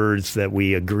birds that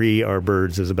we agree are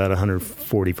birds is about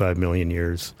 145 million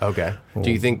years. Okay.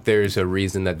 Do you think there's a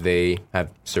reason that they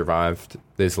have survived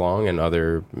this long and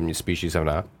other species have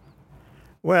not?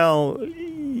 Well,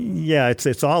 yeah,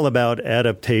 it's all about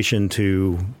adaptation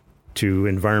to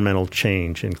environmental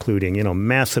change, including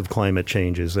massive climate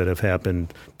changes that have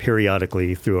happened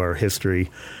periodically through our history.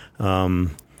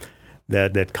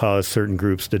 That cause certain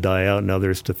groups to die out and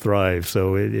others to thrive.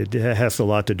 So it has a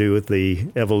lot to do with the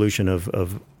evolution of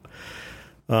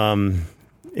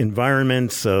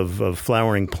environments, of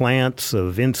flowering plants,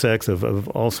 of insects, of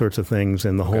all sorts of things,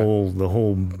 and the whole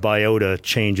biota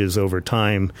changes over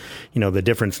time. The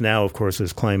difference now, of course,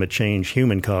 is climate change,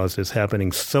 human caused, is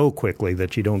happening so quickly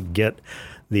that you don't get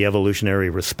the evolutionary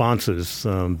responses.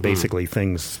 Basically,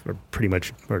 things are pretty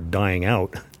much dying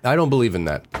out. I don't believe in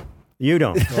that. You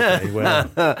don't? Okay, well.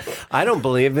 I don't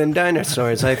believe in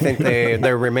dinosaurs. I think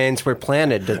their remains were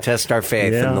planted to test our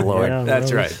faith in the Lord. Yeah,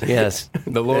 That's right. Yes.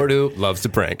 The Lord who loves to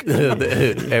prank.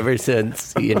 Ever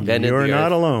since he invented You're the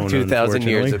not earth alone, 2,000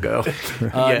 years ago.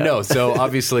 No, so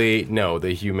obviously, no,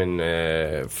 the human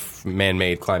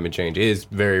man-made climate change is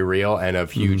very real and a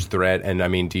huge threat. And I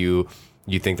mean, do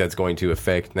you think that's going to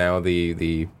affect now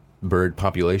the bird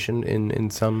population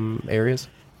in some areas?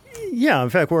 Yeah, in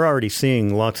fact, we're already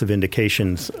seeing lots of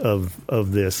indications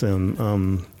of this.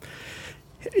 And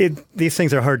these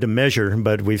things are hard to measure,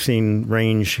 but we've seen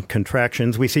range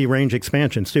contractions. We see range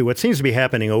expansions, too. What seems to be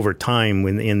happening over time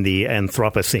in the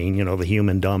Anthropocene, the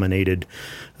human-dominated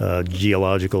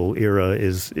geological era,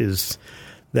 is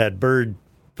that bird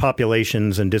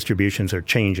populations and distributions are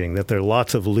changing, that there are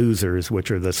lots of losers, which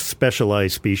are the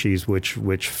specialized species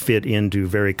which fit into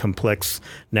very complex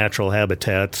natural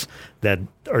habitats that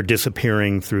are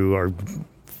disappearing through our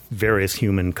various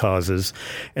human causes.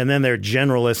 And then there are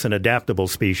generalists and adaptable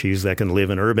species that can live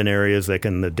in urban areas, that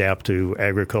can adapt to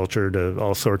agriculture, to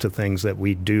all sorts of things that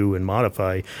we do and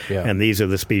modify. Yeah. And these are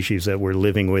the species that we're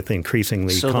living with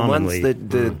increasingly commonly. So the ones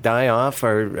that die off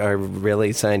are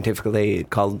really scientifically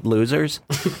called losers?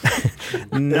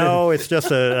 No, it's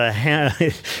just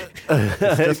a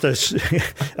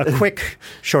quick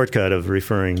shortcut of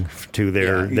referring to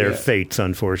their fates,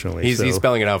 unfortunately. He's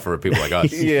spelling it out for people like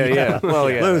us. Yeah.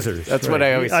 Well, yeah. Losers. That's what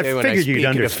I always say when I speak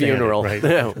at a funeral.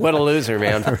 Right. What a loser,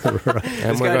 man.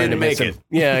 And we're going to make it.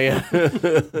 Yeah.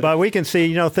 But we can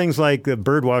see, things like the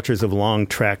bird watchers have long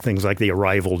tracked things like the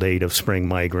arrival date of spring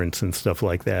migrants and stuff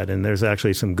like that. And there's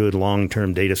actually some good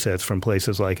long-term data sets from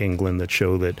places like England that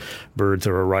show that birds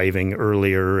are arriving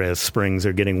earlier as springs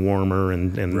are getting warmer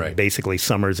and right. Basically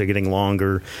summers are getting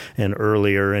longer and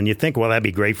earlier. And you think, well, that'd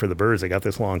be great for the birds. They got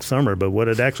this long summer. But what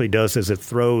it actually does is it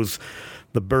throws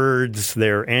the birds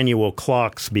their annual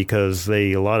clocks, because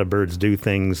a lot of birds do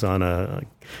things on a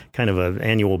kind of an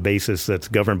annual basis that's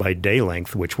governed by day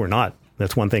length, which we're not.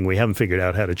 That's one thing we haven't figured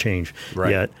out how to change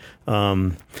yet.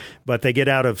 But they get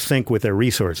out of sync with their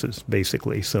resources,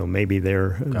 basically. So maybe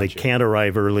they can't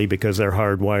arrive early because they're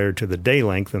hardwired to the day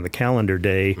length and the calendar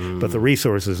day, but the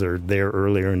resources are there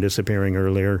earlier and disappearing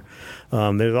earlier.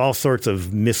 There's all sorts of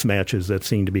mismatches that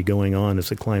seem to be going on as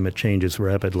the climate changes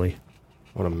rapidly.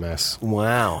 What a mess.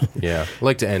 Wow. Yeah. I'd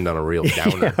like to end on a real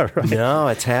downer. Yeah, right. No,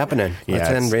 it's happening. Let's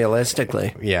end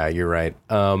realistically. Yeah, you're right.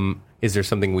 Is there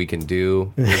something we can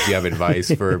do? Do you have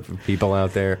advice for people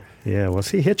out there? Yeah, well,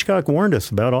 see, Hitchcock warned us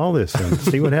about all this, and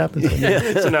see what happens.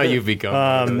 So now you've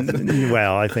become...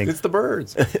 well, I think... It's the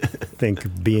birds. I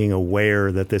think being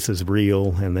aware that this is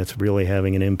real and that's really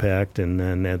having an impact,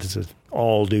 and that's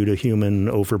all due to human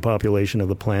overpopulation of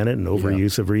the planet and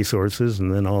overuse of resources,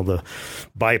 and then all the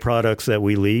byproducts that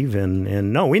we leave.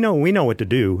 And no, we know what to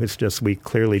do. It's just we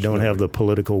clearly don't have the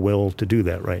political will to do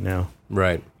that right now.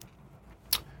 Right.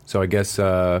 So I guess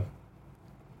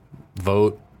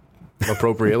vote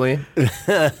appropriately.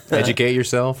 Educate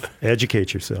yourself.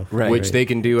 Right. Which they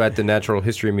can do at the Natural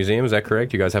History Museum. Is that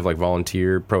correct? You guys have like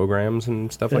volunteer programs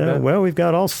and stuff like that? Well, we've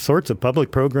got all sorts of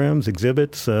public programs,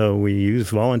 exhibits. We use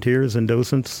volunteers and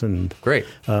docents. And great.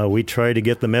 We try to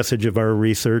get the message of our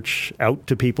research out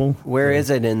to people. Where is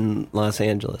it in Los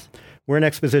Angeles? We're in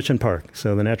Exposition Park.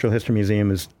 So the Natural History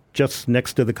Museum is just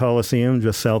next to the Coliseum,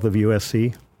 just south of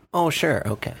USC. Oh, sure.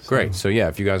 Okay. Great. So, yeah,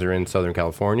 if you guys are in Southern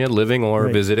California, living or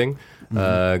visiting,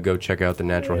 go check out the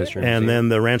Natural History Museum. And then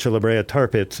the Rancho La Brea Tar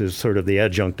Pits is sort of the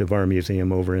adjunct of our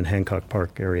museum over in Hancock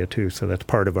Park area, too. So that's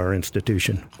part of our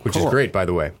institution. Which is great, by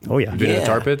the way. Oh, yeah. You been to the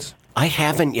Tar Pits? I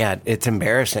haven't yet. It's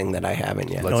embarrassing that I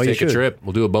haven't yet. Let's take a trip.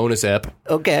 We'll do a bonus ep.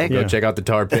 Okay. Go check out the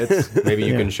Tar Pits. Maybe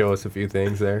you can show us a few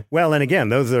things there. Well, and again,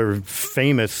 those are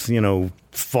famous,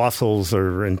 fossils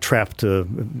or entrapped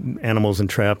animals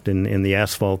entrapped in the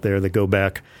asphalt there that go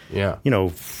back,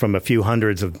 from a few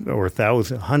hundreds or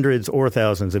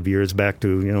thousands of years back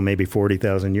to, maybe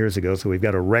 40,000 years ago. So we've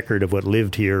got a record of what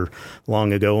lived here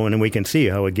long ago. And we can see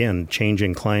how, again,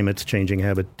 changing climates, changing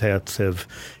habitats have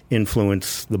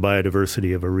influenced the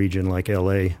biodiversity of a region like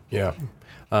L.A. Yeah.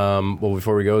 Well,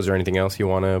 before we go, is there anything else you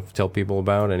want to tell people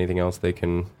about? Anything else they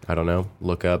can,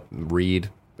 look up, read?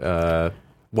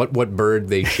 What bird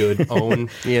they should own,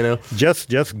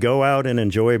 Just go out and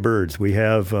enjoy birds. We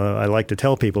have, I like to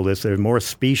tell people this, there are more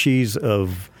species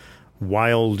of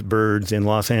wild birds in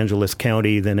Los Angeles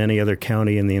County than any other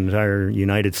county in the entire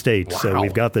United States. So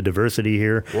we've got the diversity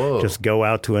here. Whoa. Just go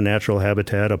out to a natural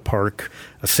habitat, a park,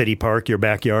 a city park, your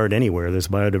backyard, anywhere. There's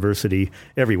biodiversity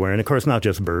everywhere. And, of course, not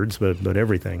just birds, but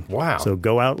everything. Wow. So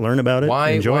go out, learn about it,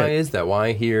 Why enjoy it. is that?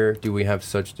 Why here do we have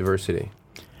such diversity?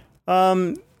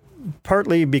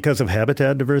 Partly because of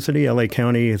habitat diversity. LA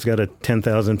County has got a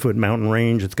 10,000-foot mountain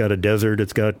range. It's got a desert.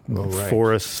 It's got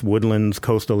forests, woodlands,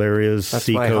 coastal areas, That's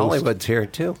seacoast. why Hollywood's here,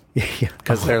 too. Yeah.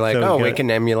 Because they're like, So we good.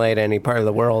 can emulate any part of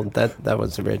the world. That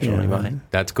was originally why.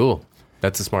 That's cool.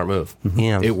 That's a smart move.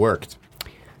 Yeah. It worked.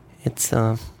 It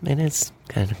is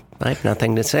kind of, I have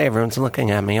nothing to say. Everyone's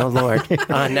looking at me. Oh, Lord.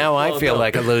 Now I feel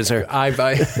like a loser.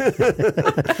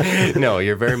 No,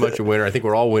 you're very much a winner. I think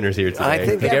we're all winners here today. I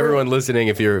think everyone listening,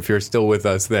 if you're still with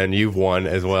us, then you've won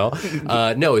as well.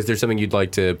 No, is there something you'd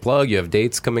like to plug? You have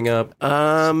dates coming up?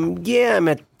 Yeah, I'm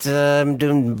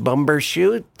doing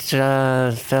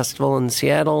Bumbershoot Festival in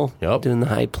Seattle. Yep. Doing the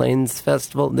High Plains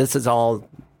Festival. This is all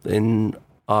in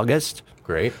August.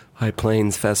 Great. High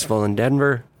Plains Festival in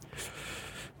Denver.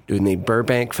 Doing the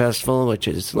Burbank Festival, which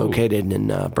is located in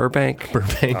Burbank.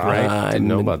 Burbank, right? Didn't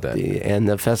know about that. And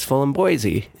the festival in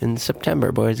Boise in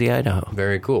September, Boise, Idaho.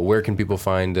 Very cool. Where can people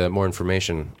find more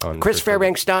information on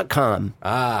ChrisFairbanks.com.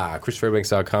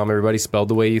 ChrisFairbanks.com, everybody, spelled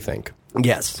the way you think.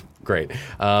 Yes. Great.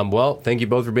 Well, thank you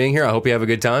both for being here. I hope you have a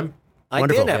good time.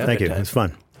 Wonderful. I did have a Thank good you. time. It's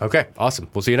fun. Okay, awesome.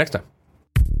 We'll see you next time.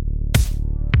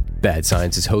 Bad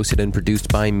Science is hosted and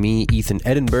produced by me, Ethan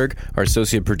Edinburgh. Our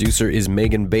associate producer is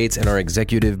Megan Bates, and our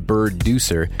executive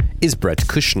bird-ducer is Brett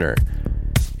Kushner.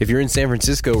 If you're in San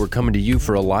Francisco, we're coming to you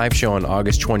for a live show on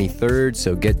August 23rd,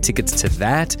 so get tickets to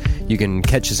that. You can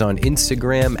catch us on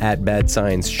Instagram at Bad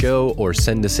Science Show, or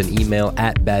send us an email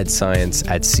at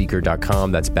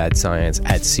badscience@seeker.com. That's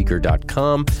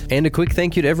badscience@seeker.com. And a quick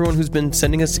thank you to everyone who's been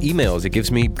sending us emails. It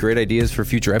gives me great ideas for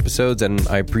future episodes, and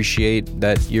I appreciate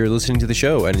that you're listening to the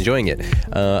show and enjoying it.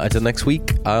 Until next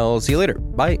week, I'll see you later.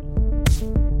 Bye.